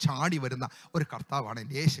തുള്ളി ചാടി വരുന്ന ഒരു കർത്താവാണ്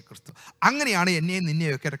യേശു ക്രിസ്തു. അങ്ങനെയാണ് എന്നെയും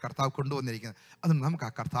നിന്നെയൊക്കെ കർത്താവ് കൊണ്ടുവന്നിരിക്കുന്നത്. അതുകൊണ്ട് നമുക്ക്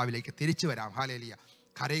ആ കർത്താവിലേക്ക് തിരിച്ചു വരാം. ഹല്ലേലൂയ.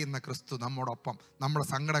 കരയുന്ന ക്രിസ്തു നമ്മോടൊപ്പം, നമ്മുടെ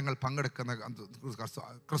സങ്കടങ്ങൾ പങ്കെടുക്കുന്ന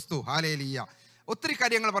ക്രിസ്തു. ഹല്ലേലൂയ. ഒത്തിരി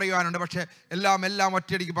കാര്യങ്ങൾ പറയുവാനുണ്ട്, പക്ഷേ എല്ലാം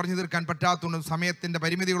ഒറ്റയടിക്ക് പറഞ്ഞു തീർക്കാൻ പറ്റാത്തതുകൊണ്ടും സമയത്തിൻ്റെ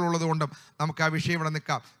പരിമിതികളുള്ളതുകൊണ്ടും നമുക്ക് ആ വിഷയം ഇവിടെ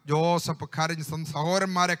നിൽക്കാം. ജോസഫ് കരഞ്ഞ്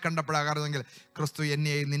സഹോദരന്മാരെ കണ്ടപ്പോഴാകാരുന്നെങ്കിൽ ക്രിസ്തു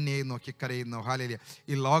എന്നെയും നിന്നെയും നോക്കി കരയുന്നു. ഹല്ലേലൂയ.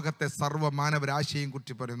 ഈ ലോകത്തെ സർവ്വ മാനവരാശിയും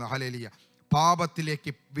കുറ്റി പറയുന്നു. ഹല്ലേലൂയ.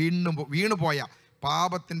 പാപത്തിലേക്ക് വീണുപോയ,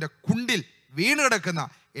 പാപത്തിൻ്റെ കുണ്ടിൽ വീണ് കിടക്കുന്ന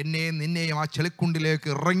എന്നെയും നിന്നെയും ആ ചെളിക്കുണ്ടിലേക്ക്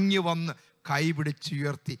ഇറങ്ങി വന്ന്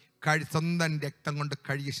കൈപിടിച്ചുയർത്തി സ്വന്തം രക്തം കൊണ്ട്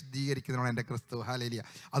കഴുകി ശുദ്ധീകരിക്കുന്നതാണ് എൻ്റെ ക്രിസ്തു. ഹല്ലേലൂയ.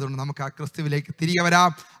 അതുകൊണ്ട് നമുക്ക് ആ ക്രിസ്തുവിലേക്ക് തിരികെ വരാം.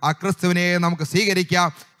 ആ ക്രിസ്തുവിനെ നമുക്ക് സ്വീകരിക്കാം.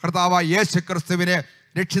 കർത്താവായ യേശു ക്രിസ്തുവിനെ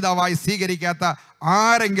രക്ഷിതാവായി സ്വീകരിക്കാത്ത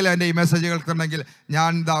ആരെങ്കിലും എൻ്റെ ഈ മെസ്സേജ് കേൾക്കുന്നുണ്ടെങ്കിൽ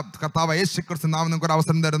ഞാൻ കർത്താവായ യേശു ക്രിസ്തു നാമം നിങ്ങൾക്ക്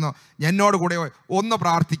അവസരം തരുന്നു. എന്നോട് കൂടെ ഒന്ന്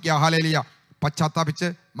പ്രാർത്ഥിക്കുക. ഹല്ലേലൂയ. പശ്ചാത്താപിച്ച്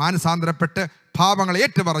മാനസാന്തരപ്പെട്ട് പാപങ്ങൾ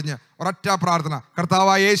ഏറ്റുപറഞ്ഞ് ഒരൊറ്റ പ്രാർത്ഥന.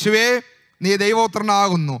 കർത്താവായ യേശുവേ, നീ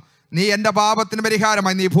ദൈവോത്രനാകുന്നു. നീ എൻ്റെ പാപത്തിന്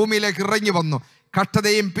പരിഹാരമായി നീ ഭൂമിയിലേക്ക് ഇറങ്ങി വന്നു.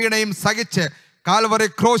 കഷ്ടതയും പീഡയും സഹിച്ച് കാൽവറി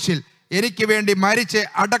ക്രൂശിൽ എനിക്ക് വേണ്ടി മരിച്ച്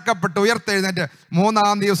അടക്കപ്പെട്ട് ഉയർത്തെഴുന്നേറ്റ്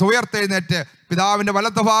 3-ാം ദിവസം ഉയർത്തെഴുന്നേറ്റ് പിതാവിൻ്റെ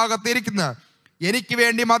വലത്തുഭാഗത്ത് ഇരിക്കുന്നത് എനിക്ക്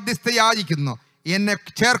വേണ്ടി മധ്യസ്ഥ യാചിക്കുന്നു. എന്നെ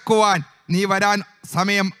ചേർക്കുവാൻ നീ വരാൻ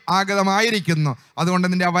സമയം ആഗതമായിരിക്കുന്നു. അതുകൊണ്ട്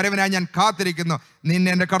നിന്റെ വരവിനായി ഞാൻ കാത്തിരിക്കുന്നു.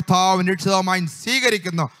 നിന്നെ എൻ്റെ കർത്താവും രക്ഷിതാവുമായി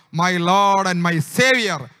സ്വീകരിക്കുന്നു. My Lord and my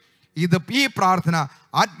Xavier. ഈ പ്രാർത്ഥന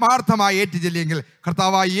ആത്മാർത്ഥമായി ഏറ്റുചൊല്ലിയെങ്കിൽ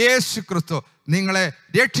കർത്താവായ യേശു ക്രിസ്തു നിങ്ങളെ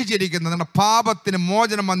രക്ഷിച്ചിരിക്കുന്നു. നിങ്ങളുടെ പാപത്തിന്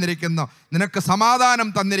മോചനം വന്നിരിക്കുന്നു. നിനക്ക് സമാധാനം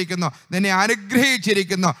തന്നിരിക്കുന്നു. നിന്നെ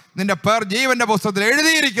അനുഗ്രഹിച്ചിരിക്കുന്നു. നിന്റെ പേർ ജീവന്റെ പുസ്തകത്തിൽ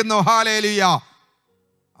എഴുതിയിരിക്കുന്നു. ഹല്ലേലൂയ.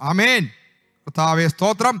 ആമേൻ. കർത്താവേ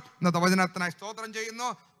സ്തോത്രം. ഇന്നത്തെ വചനത്തിനായി സ്തോത്രം ചെയ്യുന്നു.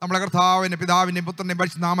 നമ്മളെ കർത്താവിൻ്റെ പിതാവിൻ്റെയും പുത്രൻ്റെയും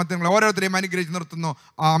പരിശുദ്ധ നാമത്തിൽ നിങ്ങളെ ഓരോരുത്തരെയും അനുഗ്രഹിച്ച് നിർത്തുന്നു.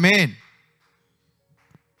 ആമേൻ.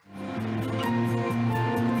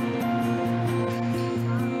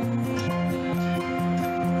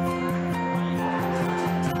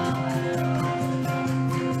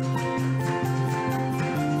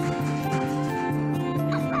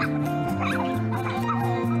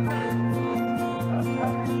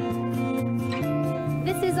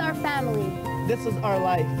 This is our family. This is our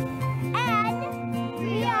life.